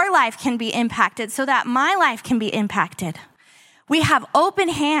that your life can be impacted, so that my life can be impacted. We have open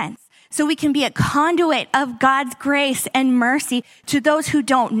hands so we can be a conduit of God's grace and mercy to those who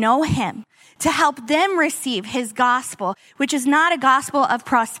don't know him, to help them receive his gospel, which is not a gospel of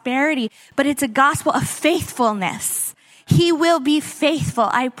prosperity, but it's a gospel of faithfulness. He will be faithful.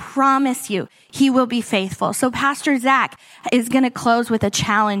 I promise you, he will be faithful. So Pastor Zach is going to close with a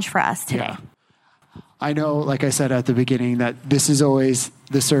challenge for us today. Yeah. I know, like I said at the beginning, that this is always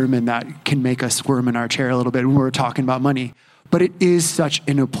the sermon that can make us squirm in our chair a little bit when we're talking about money. But it is such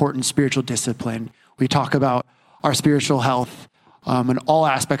an important spiritual discipline. We talk about our spiritual health in all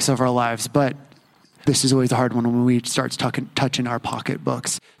aspects of our lives, but this is always a hard one when we start touching our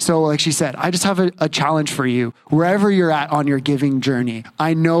pocketbooks. So like she said, I just have a challenge for you. Wherever you're at on your giving journey,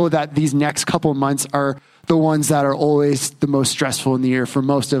 I know that these next couple months are the ones that are always the most stressful in the year for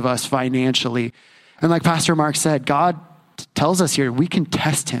most of us financially. And like Pastor Mark said, God tells us here, we can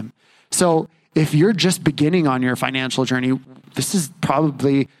test him. So if you're just beginning on your financial journey, this is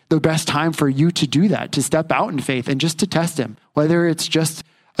probably the best time for you to do that, to step out in faith and just to test him. Whether it's just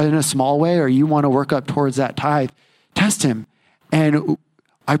in a small way or you want to work up towards that tithe, test him. And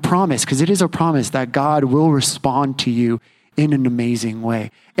I promise, because it is a promise, that God will respond to you in an amazing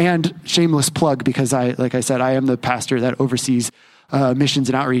way. And shameless plug, because like I said, I am the pastor that oversees missions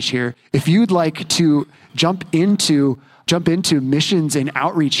and outreach here. If you'd like to jump into missions and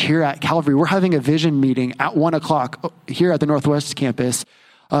outreach here at Calvary, we're having a vision meeting at 1:00 here at the Northwest campus,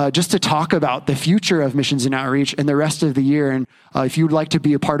 just to talk about the future of missions and outreach and the rest of the year. And if you'd like to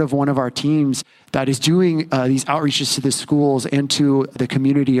be a part of one of our teams that is doing these outreaches to the schools and to the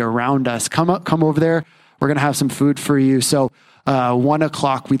community around us, come over there. We're going to have some food for you. So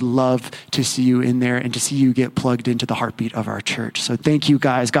 1:00, we'd love to see you in there and to see you get plugged into the heartbeat of our church. So thank you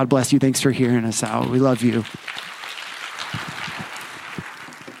guys. God bless you. Thanks for hearing us out. We love you.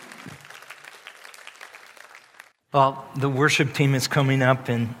 Well, the worship team is coming up,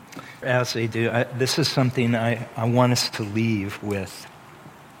 and as they do, this is something I want us to leave with.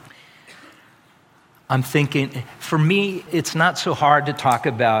 I'm thinking, for me, it's not so hard to talk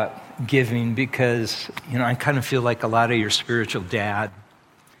about giving because, I kind of feel like a lot of your spiritual dad.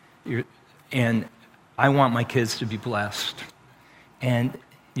 And I want my kids to be blessed. And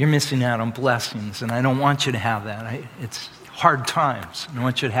you're missing out on blessings, and I don't want you to have that. It's hard times, and I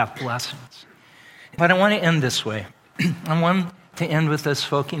want you to have blessings. But I want to end this way. I want to end with us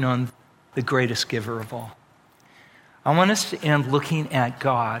focusing on the greatest giver of all. I want us to end looking at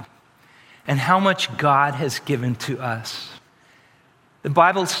God and how much God has given to us. The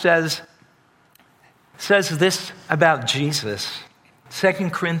Bible says this about Jesus,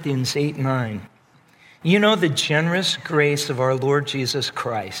 2 Corinthians 8:9. You know the generous grace of our Lord Jesus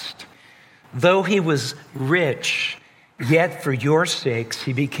Christ. Though he was rich, yet for your sakes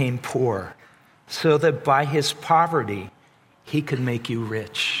he became poor, so that by his poverty he could make you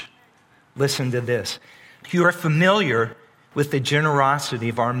rich. Listen to this. You are familiar with the generosity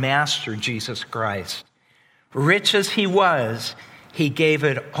of our Master Jesus Christ. Rich as he was, he gave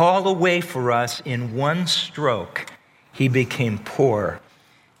it all away for us in one stroke. He became poor,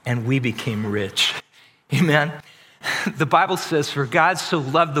 and we became rich. Amen. The Bible says, for God so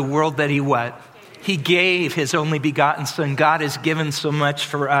loved the world that he what? He gave his only begotten son. God has given so much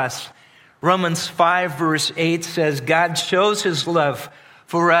for us. Romans 5 verse 8 says, God shows his love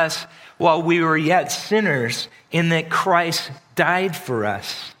for us while we were yet sinners, in that Christ died for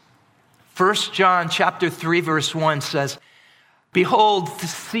us. 1 John chapter 3 verse 1 says, behold,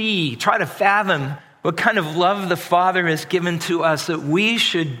 see, try to fathom what kind of love the Father has given to us, that we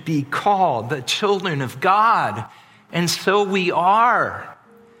should be called the children of God. And so we are.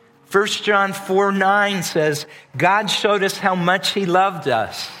 1 John 4:9 says, God showed us how much he loved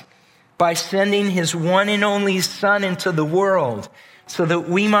us by sending his one and only Son into the world so that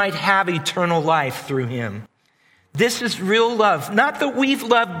we might have eternal life through him. This is real love, not that we've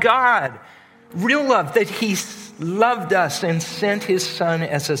loved God, real love that he loved us and sent his Son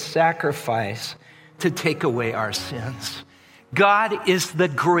as a sacrifice to take away our sins. God is the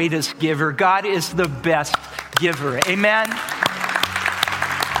greatest giver. God is the best giver. Amen?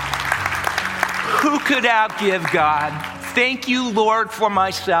 Who could outgive God? Thank you, Lord, for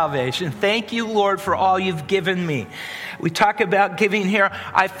my salvation. Thank you, Lord, for all you've given me. We talk about giving here.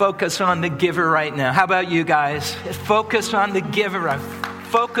 I focus on the giver right now. How about you guys? Focus on the giver. I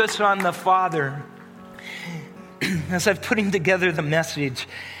focus on the Father. As I'm putting together the message,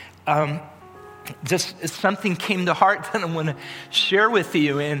 just something came to heart that I want to share with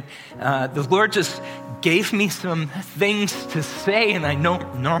you. And the Lord just gave me some things to say, and I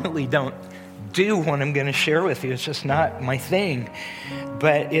normally don't do what I'm going to share with you. It's just not my thing.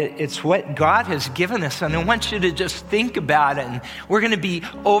 But it's what God has given us, and I want you to just think about it. And we're going to be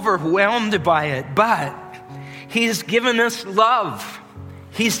overwhelmed by it. But he's given us love.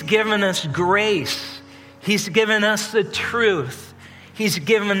 He's given us grace. He's given us the truth. He's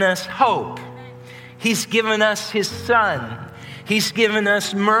given us hope. He's given us his Son. He's given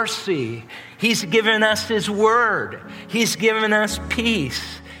us mercy. He's given us his word. He's given us peace.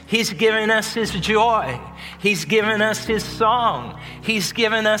 He's given us his joy. He's given us his song. He's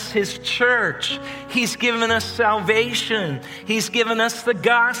given us his church. He's given us salvation. He's given us the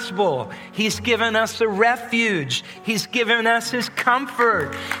gospel. He's given us a refuge. He's given us his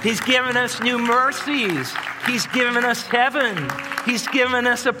comfort. He's given us new mercies. He's given us heaven. He's given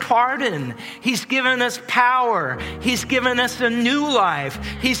us a pardon. He's given us power. He's given us a new life.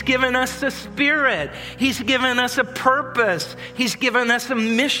 He's given us the Spirit. He's given us a purpose. He's given us a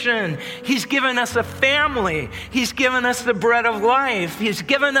mission. He's given us a family. He's given us the bread of life. He's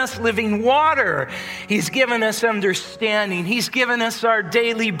given us living water. He's given us understanding. He's given us our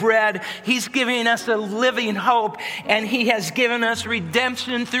daily bread. He's giving us a living hope. And he has given us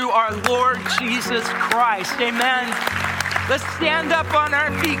redemption through our Lord Jesus Christ. Amen. Let's stand up on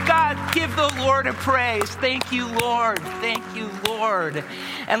our feet. God, give the Lord a praise. Thank you, Lord. Thank you, Lord.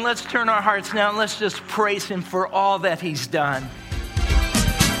 And let's turn our hearts now and let's just praise him for all that he's done.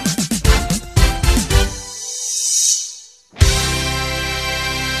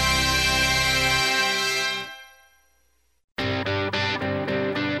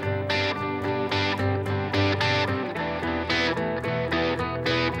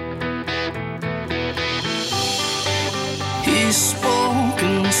 He spoke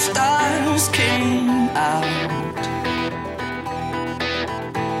and the stars came out.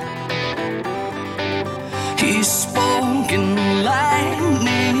 He spoke and the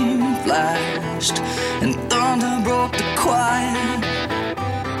lightning flashed and thunder broke the quiet.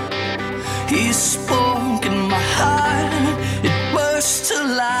 He spoke and my heart, it burst to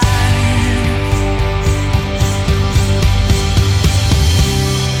life.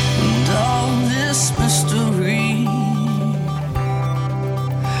 And all this mystery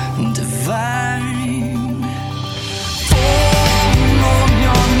divine. Fall on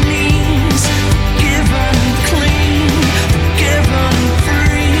your knees, give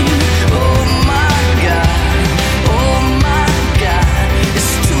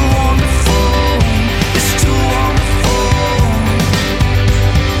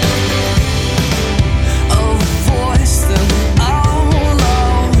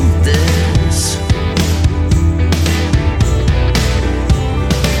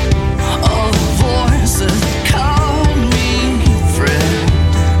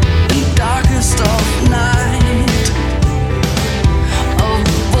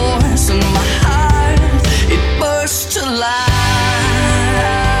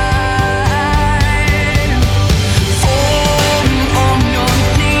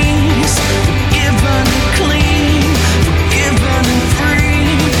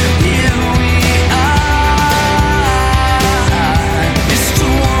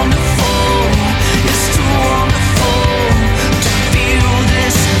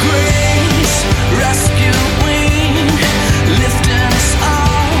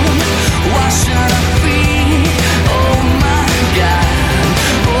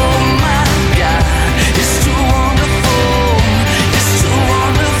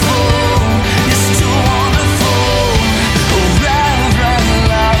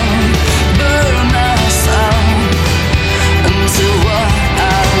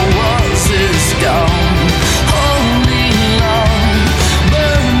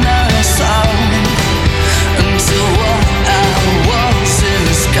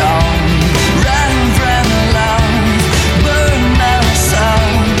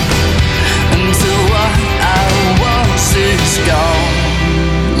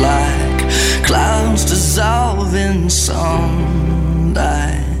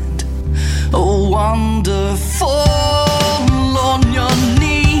wonderful. On your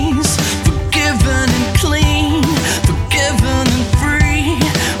knees, forgiven and clean, forgiven and free.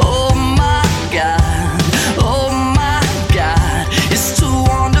 Oh my God, it's too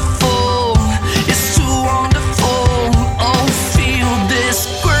wonderful, it's too wonderful. Oh, feel this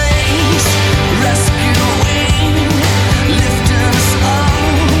grace, rescuing, lifting us up,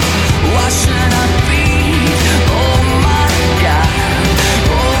 washing our feet. Oh my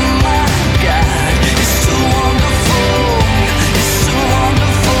God, it's too wonderful, it's too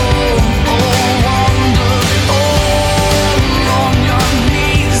wonderful. Oh, wonder, oh, on your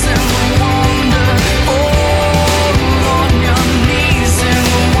knees and wonder, oh, on your knees and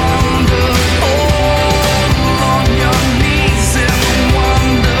wonder, oh, on your knees and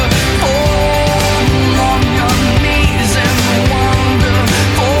wonder, oh, on your knees and wonder,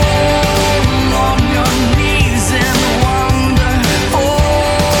 oh, on your knees and wonder,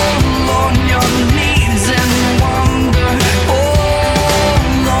 oh, on your knees and wonder,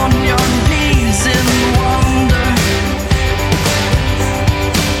 oh, on your knees and wonder.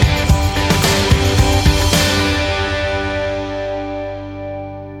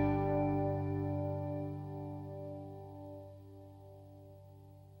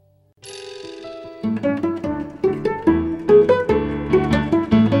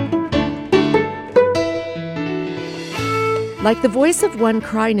 Like the voice of one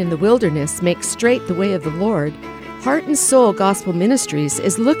crying in the wilderness makes straight the way of the Lord, Heart and Soul Gospel Ministries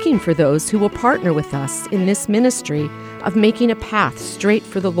is looking for those who will partner with us in this ministry of making a path straight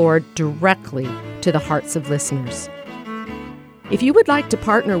for the Lord directly to the hearts of listeners. If you would like to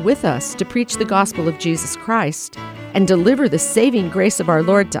partner with us to preach the gospel of Jesus Christ and deliver the saving grace of our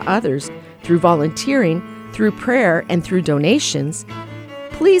Lord to others through volunteering, through prayer, and through donations,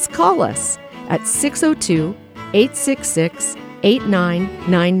 please call us at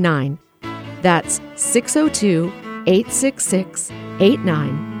 602-866-8999. That's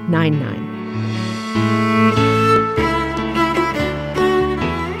 602-866-8999.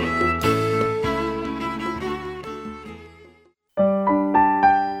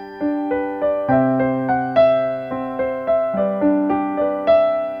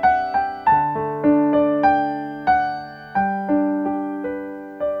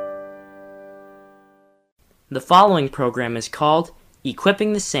 The following program is called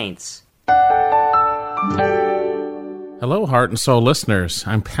Equipping the Saints. Hello, Heart and Soul listeners.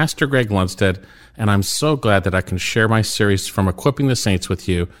 I'm Pastor Greg Lundstedt, and I'm so glad that I can share my series from Equipping the Saints with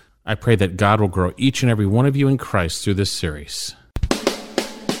you. I pray that God will grow each and every one of you in Christ through this series.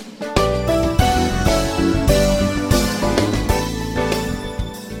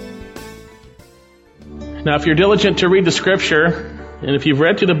 Now, if you're diligent to read the Scripture, and if you've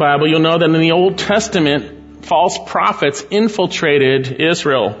read through the Bible, you'll know that in the Old Testament, false prophets infiltrated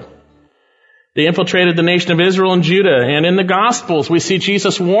Israel. They infiltrated the nation of Israel and Judah. And in the Gospels, we see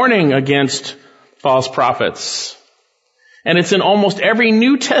Jesus warning against false prophets. And it's in almost every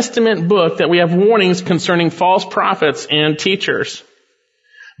New Testament book that we have warnings concerning false prophets and teachers.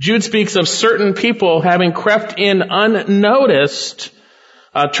 Jude speaks of certain people having crept in unnoticed,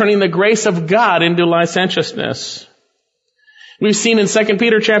 turning the grace of God into licentiousness. We've seen in 2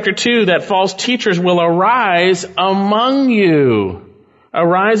 Peter chapter 2 that false teachers will arise among you.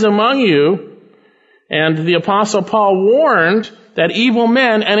 Arise among you. And the Apostle Paul warned that evil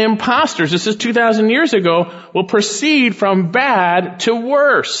men and impostors, this is 2,000 years ago, will proceed from bad to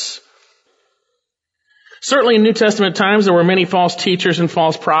worse. Certainly in New Testament times there were many false teachers and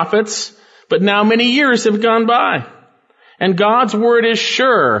false prophets, but now many years have gone by. And God's word is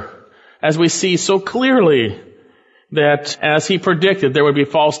sure, as we see so clearly, that as he predicted, there would be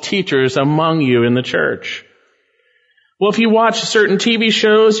false teachers among you in the church. Well, if you watch certain TV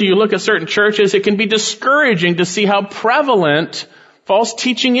shows, you look at certain churches, it can be discouraging to see how prevalent false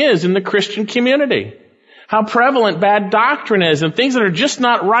teaching is in the Christian community. How prevalent bad doctrine is and things that are just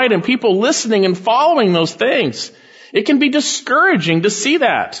not right and people listening and following those things. It can be discouraging to see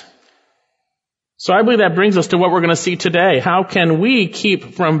that. So I believe that brings us to what we're going to see today. How can we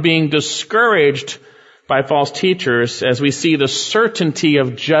keep from being discouraged by false teachers as we see the certainty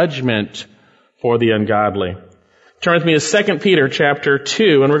of judgment for the ungodly? Turn with me to 2 Peter chapter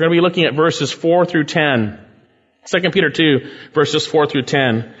 2, and we're going to be looking at verses 4 through 10. 2 Peter 2, verses 4 through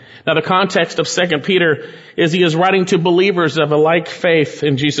 10. Now the context of 2 Peter is he is writing to believers of a like faith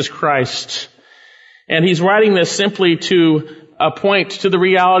in Jesus Christ. And he's writing this simply to point to the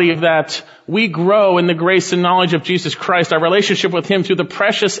reality of that we grow in the grace and knowledge of Jesus Christ, our relationship with him through the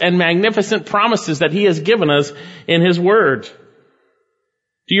precious and magnificent promises that he has given us in his word.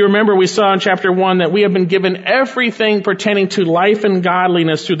 Do you remember we saw in chapter 1 that we have been given everything pertaining to life and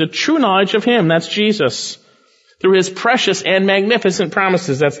godliness through the true knowledge of Him, that's Jesus, through His precious and magnificent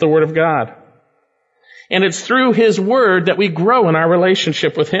promises, that's the Word of God. And it's through His Word that we grow in our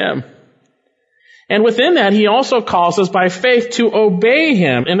relationship with Him. And within that, He also calls us by faith to obey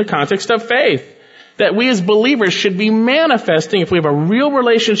Him in the context of faith. That we as believers should be manifesting, if we have a real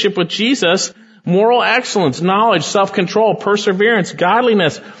relationship with Jesus, moral excellence, knowledge, self-control, perseverance,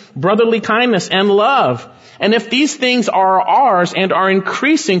 godliness, brotherly kindness, and love. And if these things are ours and are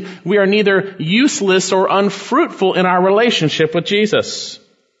increasing, we are neither useless or unfruitful in our relationship with Jesus.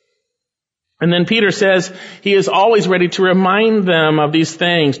 And then Peter says he is always ready to remind them of these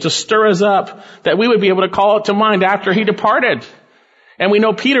things, to stir us up, that we would be able to call it to mind after he departed. And we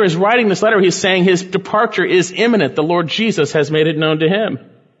know Peter is writing this letter. He's saying his departure is imminent. The Lord Jesus has made it known to him.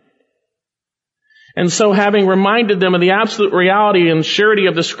 And so having reminded them of the absolute reality and surety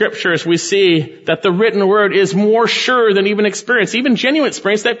of the Scriptures, we see that the written word is more sure than even experience, even genuine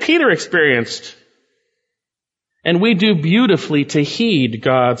experience that Peter experienced. And we do beautifully to heed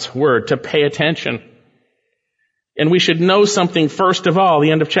God's word, to pay attention. And we should know something first of all,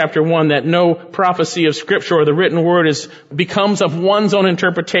 the end of chapter 1, that no prophecy of Scripture or the written word becomes of one's own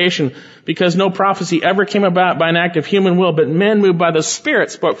interpretation, because no prophecy ever came about by an act of human will, but men moved by the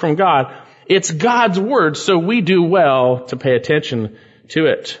Spirit spoke from God. It's God's word, so we do well to pay attention to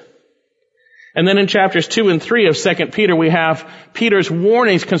it. And then in chapters 2 and 3 of 2 Peter, we have Peter's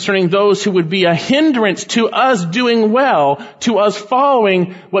warnings concerning those who would be a hindrance to us doing well, to us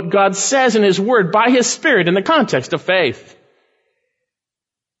following what God says in His Word by His Spirit in the context of faith.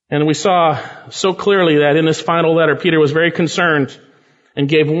 And we saw so clearly that in this final letter, Peter was very concerned and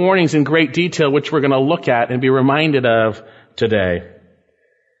gave warnings in great detail, which we're going to look at and be reminded of today.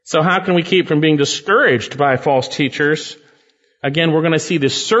 So how can we keep from being discouraged by false teachers? Again, we're going to see the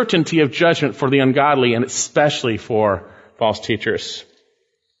certainty of judgment for the ungodly, and especially for false teachers.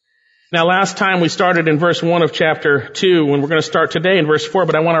 Now, last time we started in verse 1 of chapter 2, and we're going to start today in verse 4,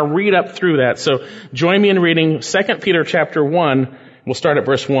 but I want to read up through that. So join me in reading 2 Peter chapter 1. We'll start at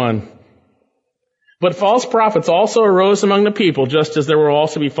verse 1. But false prophets also arose among the people, just as there will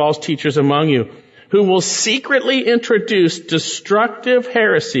also be false teachers among you, who will secretly introduce destructive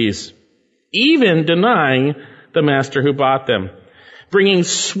heresies, even denying the master who bought them, bringing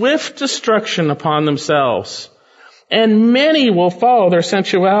swift destruction upon themselves. And many will follow their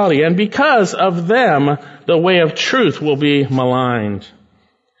sensuality, and because of them, the way of truth will be maligned.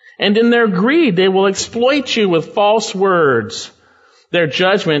 And in their greed, they will exploit you with false words. Their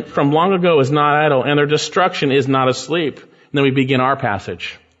judgment from long ago is not idle, and their destruction is not asleep. And then we begin our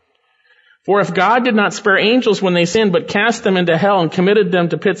passage. For if God did not spare angels when they sinned, but cast them into hell and committed them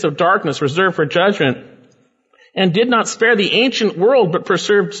to pits of darkness reserved for judgment, and did not spare the ancient world, but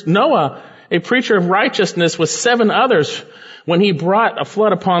preserved Noah, a preacher of righteousness, with 7 others, when he brought a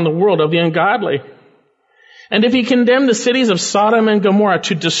flood upon the world of the ungodly. And if he condemned the cities of Sodom and Gomorrah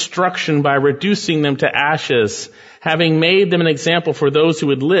to destruction by reducing them to ashes, having made them an example for those who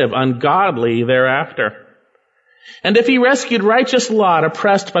would live ungodly thereafter. And if he rescued righteous Lot,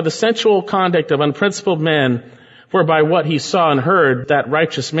 oppressed by the sensual conduct of unprincipled men, for by what he saw and heard, that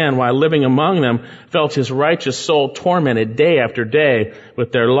righteous man, while living among them, felt his righteous soul tormented day after day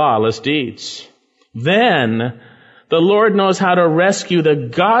with their lawless deeds. Then the Lord knows how to rescue the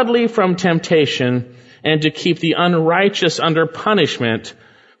godly from temptation and to keep the unrighteous under punishment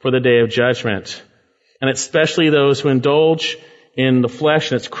for the day of judgment. And especially those who indulge in the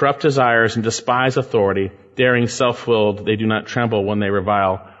flesh and its corrupt desires and despise authority, daring self-willed, they do not tremble when they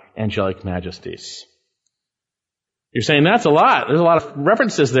revile angelic majesties. You're saying that's a lot. There's a lot of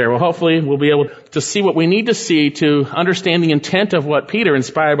references there. Well, hopefully we'll be able to see what we need to see to understand the intent of what Peter,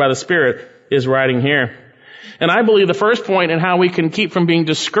 inspired by the Spirit, is writing here. And I believe the first point in how we can keep from being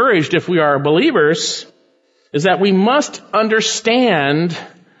discouraged if we are believers is that we must understand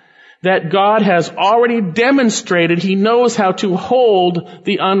that God has already demonstrated He knows how to hold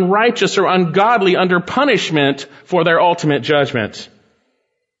the unrighteous or ungodly under punishment for their ultimate judgment.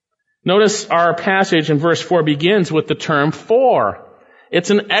 Notice our passage in verse 4 begins with the term for.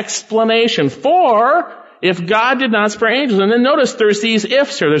 It's an explanation. For, if God did not spare angels. And then notice there's these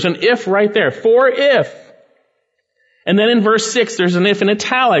ifs here. There's an if right there. For if. And then in verse 6, there's an if in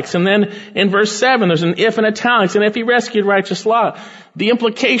italics. And then in verse 7, there's an if in italics. And if he rescued righteous Lot. The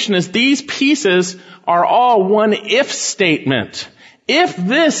implication is these pieces are all one if statement. If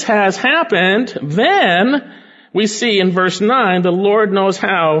this has happened, then we see in verse 9, the Lord knows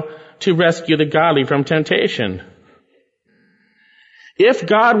how to rescue the godly from temptation. If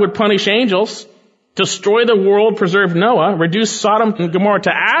God would punish angels, destroy the world, preserve Noah, reduce Sodom and Gomorrah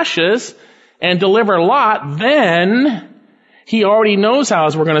to ashes, and deliver Lot, then he already knows how,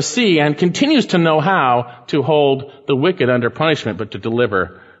 as we're going to see, and continues to know how to hold the wicked under punishment, but to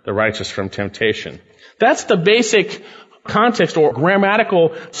deliver the righteous from temptation. That's the basic context or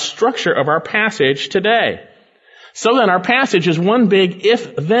grammatical structure of our passage today. So then our passage is one big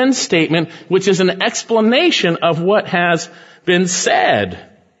if-then statement, which is an explanation of what has been said.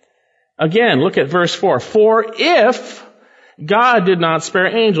 Again, look at verse 4. For if God did not spare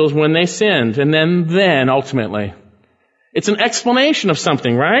angels when they sinned, and then ultimately. It's an explanation of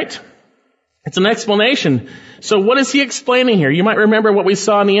something, right? It's an explanation. So what is he explaining here? You might remember what we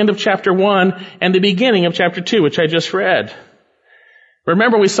saw in the end of chapter 1 and the beginning of chapter 2, which I just read.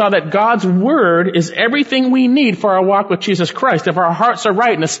 Remember, we saw that God's Word is everything we need for our walk with Jesus Christ, if our hearts are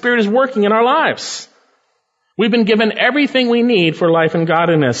right and the Spirit is working in our lives. We've been given everything we need for life and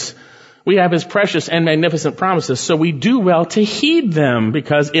godliness. We have His precious and magnificent promises, so we do well to heed them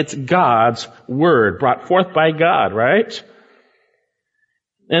because it's God's Word, brought forth by God, right?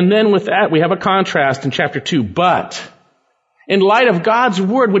 And then with that, we have a contrast in chapter 2. But in light of God's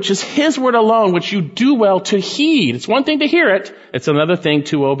Word, which is His Word alone, which you do well to heed, it's one thing to hear it, it's another thing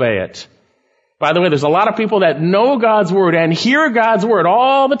to obey it. By the way, there's a lot of people that know God's Word and hear God's Word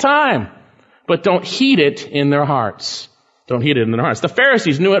all the time, but don't heed it in their hearts. Don't heed it in their hearts. The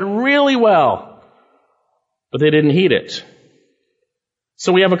Pharisees knew it really well, but they didn't heed it.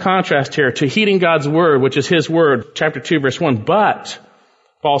 So we have a contrast here to heeding God's Word, which is His Word, chapter 2, verse 1. But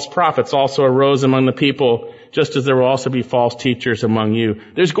false prophets also arose among the people, just as there will also be false teachers among you.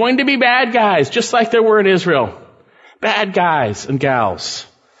 There's going to be bad guys, just like there were in Israel. Bad guys and gals.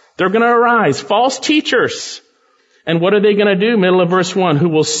 They're going to arise, false teachers. And what are they going to do? Middle of verse 1, who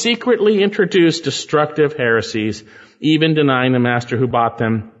will secretly introduce destructive heresies, even denying the master who bought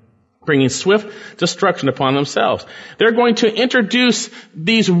them, bringing swift destruction upon themselves. They're going to introduce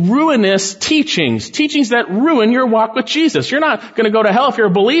these ruinous teachings that ruin your walk with Jesus. You're not going to go to hell if you're a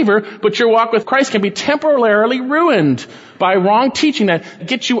believer, but your walk with Christ can be temporarily ruined by wrong teaching that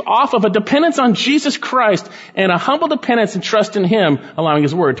gets you off of a dependence on Jesus Christ and a humble dependence and trust in Him, allowing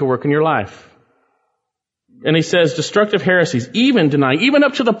His Word to work in your life. And he says, destructive heresies, even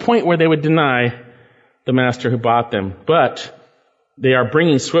up to the point where they would deny the master who bought them. But they are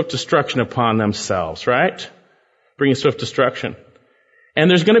bringing swift destruction upon themselves, right? Bringing swift destruction. And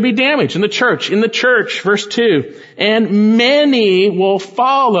there's going to be damage in the church. In the church, verse 2, and many will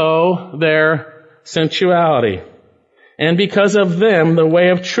follow their sensuality. And because of them, the way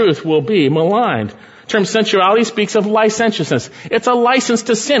of truth will be maligned. The term sensuality speaks of licentiousness. It's a license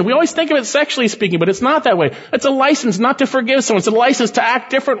to sin. We always think of it sexually speaking, but it's not that way. It's a license not to forgive someone. It's a license to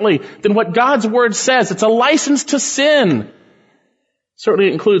act differently than what God's Word says. It's a license to sin. Certainly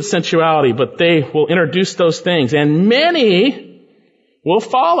it includes sensuality, but they will introduce those things. And many will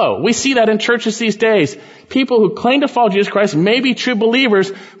follow. We see that in churches these days. People who claim to follow Jesus Christ may be true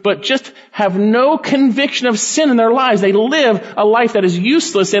believers, but just have no conviction of sin in their lives. They live a life that is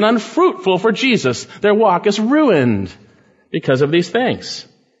useless and unfruitful for Jesus. Their walk is ruined because of these things.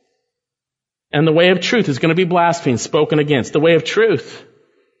 And the way of truth is going to be blasphemed, spoken against. The way of truth.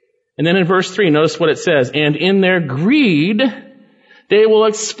 And then in verse 3, notice what it says. And in their greed, they will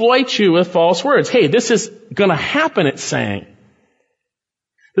exploit you with false words. Hey, this is going to happen, it's saying.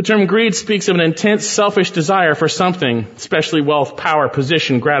 The term greed speaks of an intense selfish desire for something, especially wealth, power,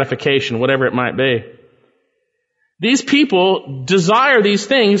 position, gratification, whatever it might be. These people desire these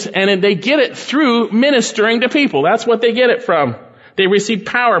things and they get it through ministering to people. That's what they get it from. They receive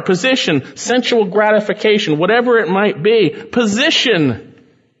power, position, sensual gratification, whatever it might be. Position.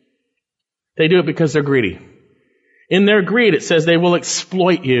 They do it because they're greedy. In their greed, it says they will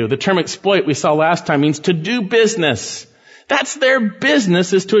exploit you. The term exploit we saw last time means to do business. That's their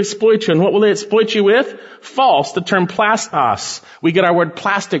business, is to exploit you. And what will they exploit you with? False, the term plastos. We get our word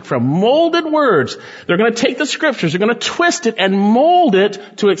plastic from. Molded words. They're going to take the scriptures, they're going to twist it and mold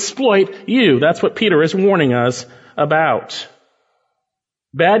it to exploit you. That's what Peter is warning us about.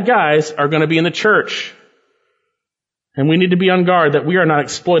 Bad guys are going to be in the church. And we need to be on guard that we are not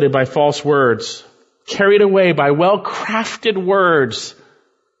exploited by false words, carried away by well-crafted words.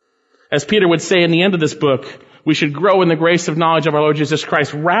 As Peter would say in the end of this book, we should grow in the grace of knowledge of our Lord Jesus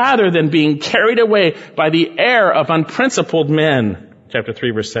Christ rather than being carried away by the error of unprincipled men. Chapter 3,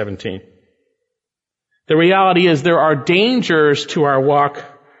 verse 17. The reality is there are dangers to our walk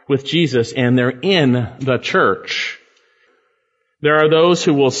with Jesus, and they're in the church. There are those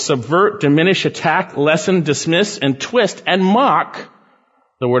who will subvert, diminish, attack, lessen, dismiss, and twist and mock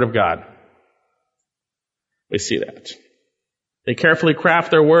the Word of God. We see that. They carefully craft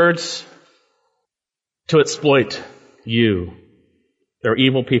their words. to exploit you. They're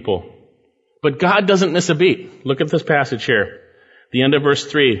evil people. But God doesn't miss a beat. Look at this passage here. The end of verse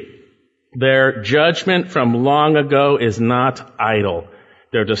 3. Their judgment from long ago is not idle.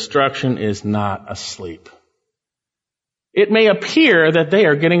 Their destruction is not asleep. It may appear that they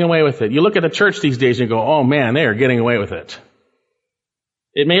are getting away with it. You look at the church these days and you go, oh man, they are getting away with it.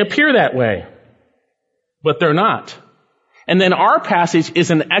 It may appear that way, but they're not. And then our passage is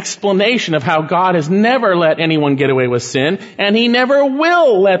an explanation of how God has never let anyone get away with sin, and He never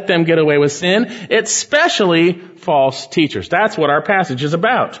will let them get away with sin, especially false teachers. That's what our passage is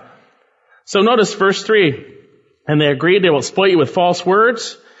about. So notice verse 3. And they agreed they will exploit you with false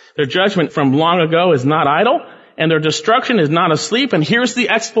words. Their judgment from long ago is not idle, and their destruction is not asleep. And here's the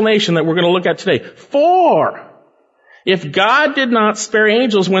explanation that we're going to look at today. For if God did not spare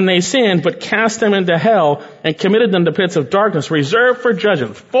angels when they sinned, but cast them into hell and committed them to pits of darkness reserved for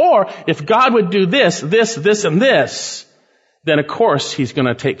judgment. For if God would do this, and this, then of course He's going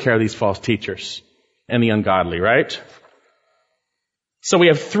to take care of these false teachers and the ungodly, right? So we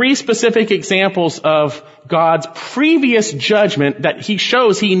have 3 specific examples of God's previous judgment that He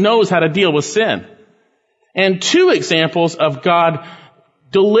shows He knows how to deal with sin. And 2 examples of God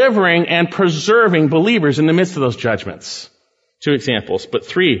delivering and preserving believers in the midst of those judgments. 2 examples, but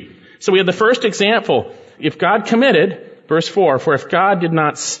 3. So we have the first example. If God committed, verse 4, for if God did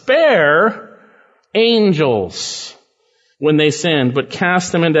not spare angels when they sinned, but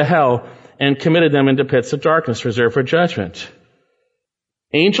cast them into hell and committed them into pits of darkness reserved for judgment.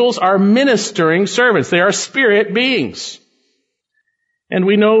 Angels are ministering servants. They are spirit beings. And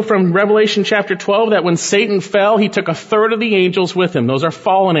we know from Revelation chapter 12 that when Satan fell, he took 1/3 of the angels with him. Those are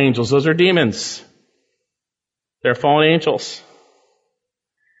fallen angels. Those are demons. They're fallen angels.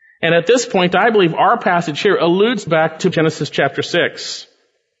 And at this point, I believe our passage here alludes back to Genesis chapter 6.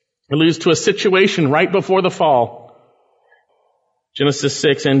 It alludes to a situation right before the fall. Genesis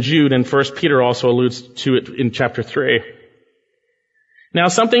 6 and Jude and 1 Peter also alludes to it in chapter 3. Now,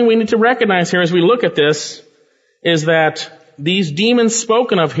 something we need to recognize here as we look at this is that these demons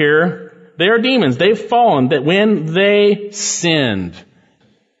spoken of here, they are demons. They've fallen that when they sinned.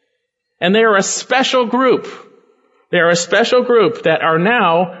 And they are a special group. They are a special group that are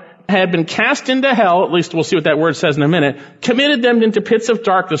now had been cast into hell, at least we'll see what that word says in a minute, committed them into pits of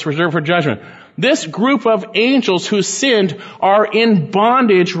darkness reserved for judgment. This group of angels who sinned are in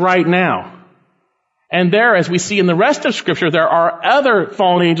bondage right now. And there, as we see in the rest of Scripture, there are other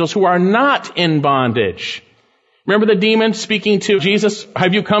fallen angels who are not in bondage. Remember the demon speaking to Jesus,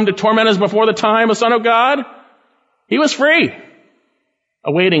 have you come to torment us before the time, O Son of God? He was free,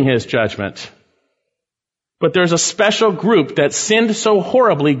 awaiting His judgment. But there's a special group that sinned so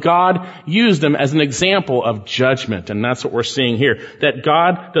horribly, God used them as an example of judgment. And that's what we're seeing here, that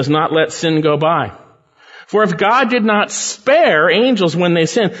God does not let sin go by. For if God did not spare angels when they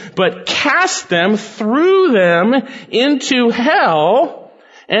sinned, but cast them, threw them into hell,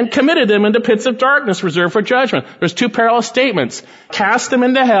 and committed them into pits of darkness reserved for judgment. There's 2 parallel statements. Cast them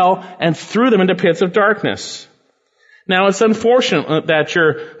into hell and threw them into pits of darkness. Now, it's unfortunate that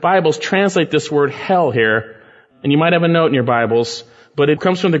your Bibles translate this word hell here, and you might have a note in your Bibles, but it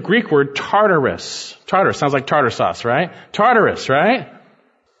comes from the Greek word Tartarus. Tartarus sounds like tartar sauce, right? Tartarus, right?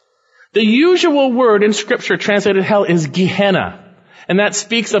 The usual word in Scripture translated hell is Gehenna. And that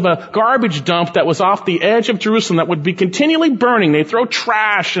speaks of a garbage dump that was off the edge of Jerusalem that would be continually burning. They throw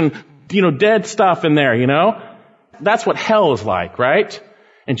trash and, dead stuff in there, That's what hell is like, right?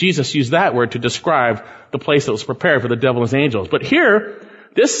 And Jesus used that word to describe the place that was prepared for the devil and his angels. But here,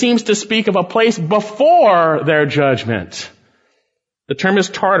 this seems to speak of a place before their judgment. The term is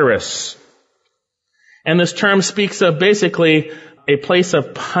Tartarus. And this term speaks of basically a place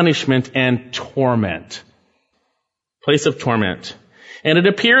of punishment and torment. Place of torment. And it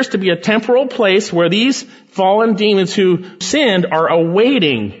appears to be a temporal place where these fallen demons who sinned are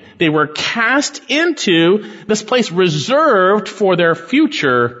awaiting. They were cast into this place reserved for their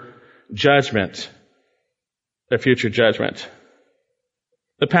future judgment. Their future judgment.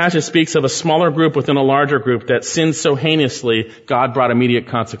 The passage speaks of a smaller group within a larger group that sinned so heinously, God brought immediate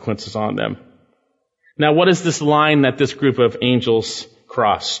consequences on them. Now, what is this line that this group of angels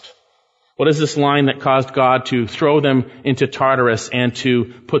crossed? What is this line that caused God to throw them into Tartarus and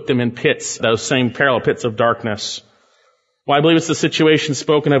to put them in pits, those same parallel pits of darkness? Well, I believe it's the situation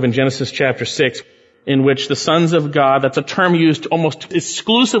spoken of in Genesis chapter 6, in which the sons of God, that's a term used almost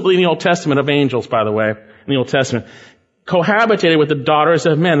exclusively in the Old Testament of angels, by the way, in the Old Testament, cohabitated with the daughters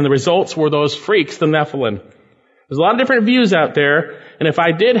of men, and the results were those freaks, the Nephilim. There's a lot of different views out there, and if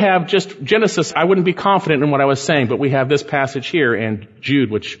I did have just Genesis, I wouldn't be confident in what I was saying, but we have this passage here and Jude,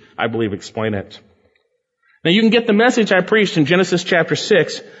 which I believe explain it. Now you can get the message I preached in Genesis chapter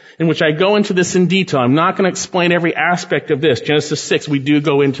 6, in which I go into this in detail. I'm not going to explain every aspect of this. Genesis 6, we do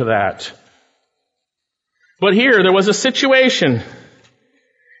go into that. But here, there was a situation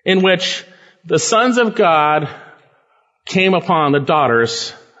in which the sons of God came upon the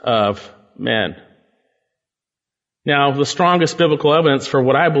daughters of men. Now, the strongest biblical evidence for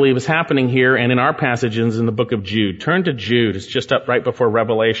what I believe is happening here and in our passages in the book of Jude. Turn to Jude. It's just up right before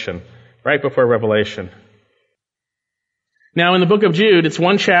Revelation. Right before Revelation. Now, in the book of Jude, it's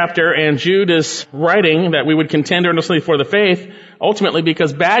one chapter, and Jude is writing that we would contend earnestly for the faith, ultimately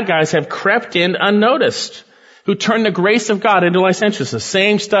because bad guys have crept in unnoticed, who turn the grace of God into licentiousness.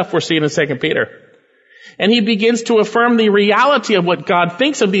 Same stuff we're seeing in 2 Peter. And he begins to affirm the reality of what God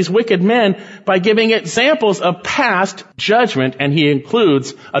thinks of these wicked men by giving examples of past judgment, and he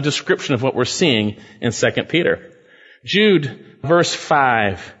includes a description of what we're seeing in 2 Peter. Jude, verse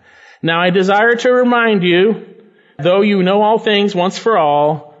 5. Now I desire to remind you, though you know all things once for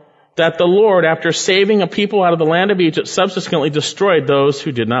all, that the Lord, after saving a people out of the land of Egypt, subsequently destroyed those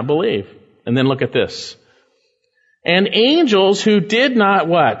who did not believe. And then look at this. And angels who did not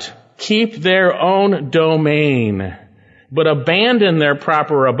what? Keep their own domain, but abandon their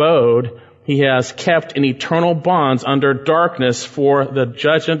proper abode, he has kept in eternal bonds under darkness for the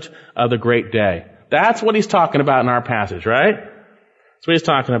judgment of the great day. That's what he's talking about in our passage, right? That's what he's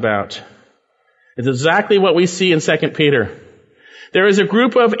talking about. It's exactly what we see in 2 Peter. There is a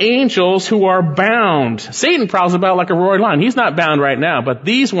group of angels who are bound. Satan prowls about like a roaring lion. He's not bound right now, but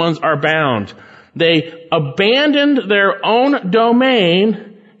these ones are bound. They abandoned their own domain.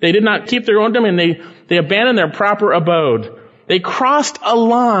 They did not keep their own domain. They abandoned their proper abode. They crossed a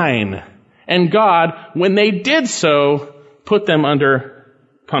line, and God, when they did so, put them under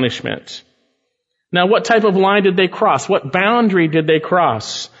punishment. Now, what type of line did they cross? What boundary did they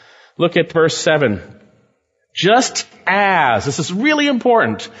cross? Look at verse 7. Just as, this is really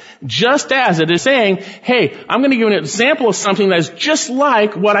important, just as it is saying, hey, I'm going to give an example of something that is just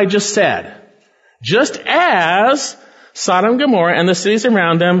like what I just said. Just as Sodom and Gomorrah and the cities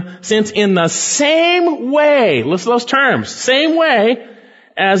around them, since in the same way, listen to those terms, same way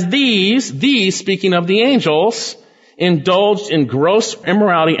as these speaking of the angels, indulged in gross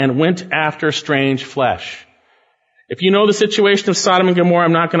immorality and went after strange flesh. If you know the situation of Sodom and Gomorrah,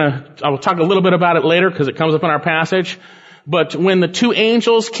 I will talk a little bit about it later because it comes up in our passage. But when the two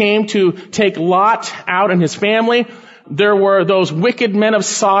angels came to take Lot out and his family, there were those wicked men of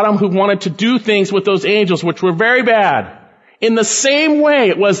Sodom who wanted to do things with those angels, which were very bad. In the same way,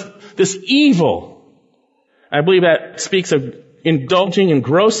 it was this evil. I believe that speaks of indulging in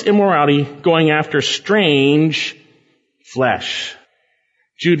gross immorality, going after strange flesh.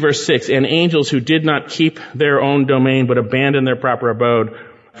 Jude verse 6, and angels who did not keep their own domain, but abandoned their proper abode.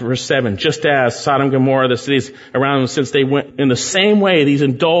 Verse 7, just as Sodom and Gomorrah, the cities around them, since they went in the same way, these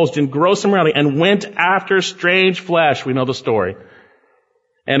indulged in gross immorality and went after strange flesh. We know the story.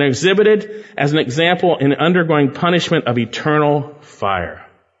 And exhibited as an example in undergoing punishment of eternal fire.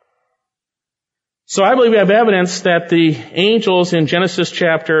 So I believe we have evidence that the angels in Genesis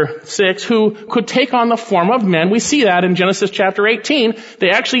chapter 6, who could take on the form of men, we see that in Genesis chapter 18. They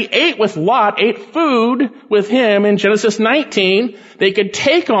actually ate with Lot, ate food with him in Genesis 19. They could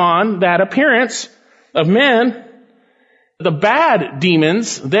take on that appearance of men. The bad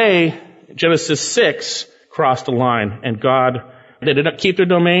demons, Genesis 6, crossed the line, and they did not keep their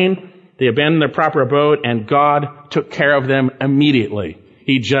domain. They abandoned their proper abode, and God took care of them immediately.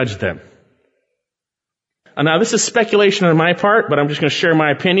 He judged them. Now, this is speculation on my part, but I'm just going to share my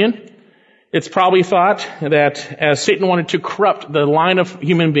opinion. It's probably thought that as Satan wanted to corrupt the line of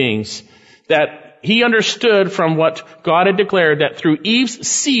human beings, that he understood from what God had declared that through Eve's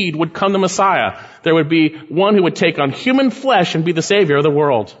seed would come the Messiah. There would be one who would take on human flesh and be the Savior of the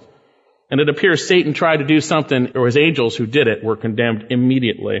world. And it appears Satan tried to do something, or his angels who did it were condemned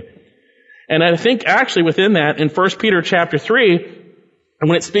immediately. And I think actually within that, in 1 Peter chapter 3, and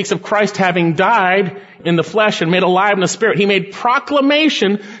when it speaks of Christ having died in the flesh and made alive in the spirit, he made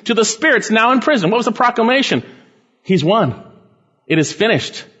proclamation to the spirits now in prison. What was the proclamation? He's won. It is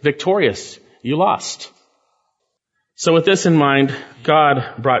finished. Victorious. You lost. So with this in mind,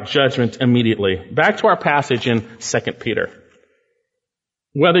 God brought judgment immediately. Back to our passage in 2 Peter.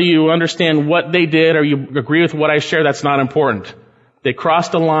 Whether you understand what they did or you agree with what I share, that's not important. They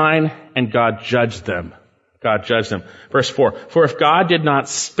crossed a line and God judged them. God judged them. Verse 4, for if God did not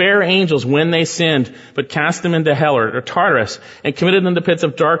spare angels when they sinned, but cast them into hell or Tartarus and committed them to pits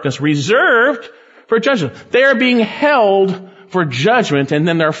of darkness reserved for judgment. They are being held for judgment and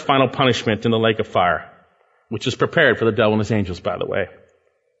then their final punishment in the lake of fire, which is prepared for the devil and his angels, by the way.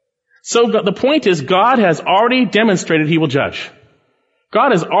 So the point is, God has already demonstrated he will judge.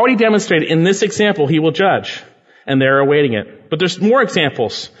 God has already demonstrated in this example he will judge. And they're awaiting it. But there's more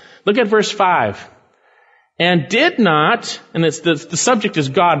examples. Look at verse 5. And did not, and it's the subject is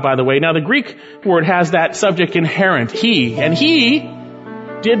God, by the way. Now the Greek word has that subject inherent, he. And he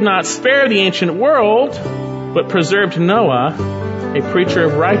did not spare the ancient world, but preserved Noah, a preacher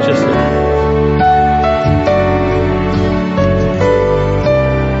of righteousness.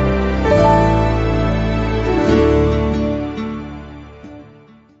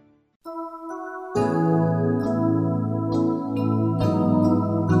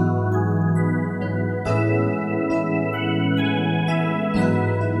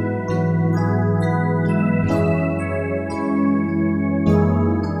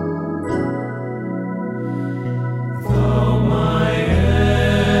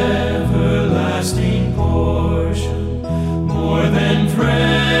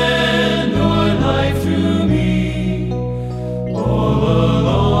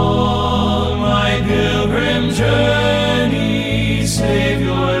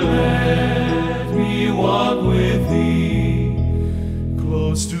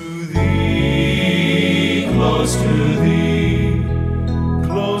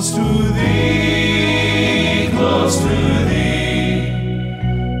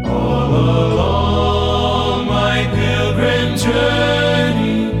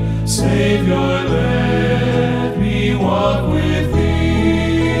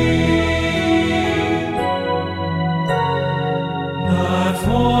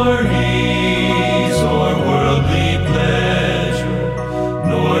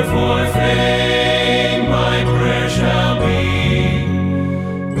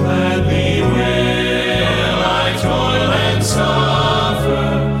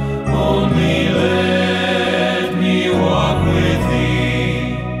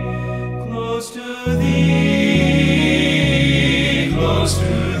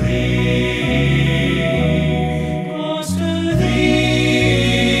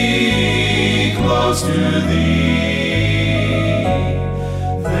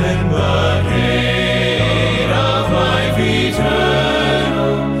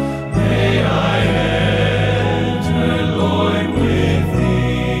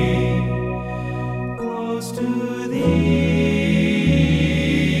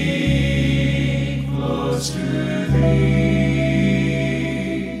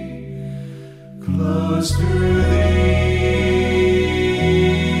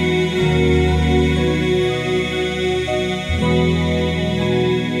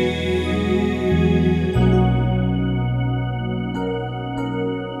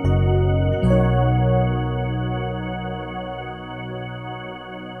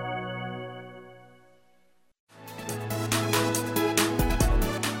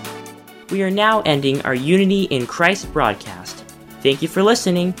 We are now ending our Unity in Christ broadcast. Thank you for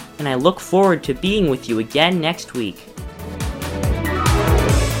listening, and I look forward to being with you again next week.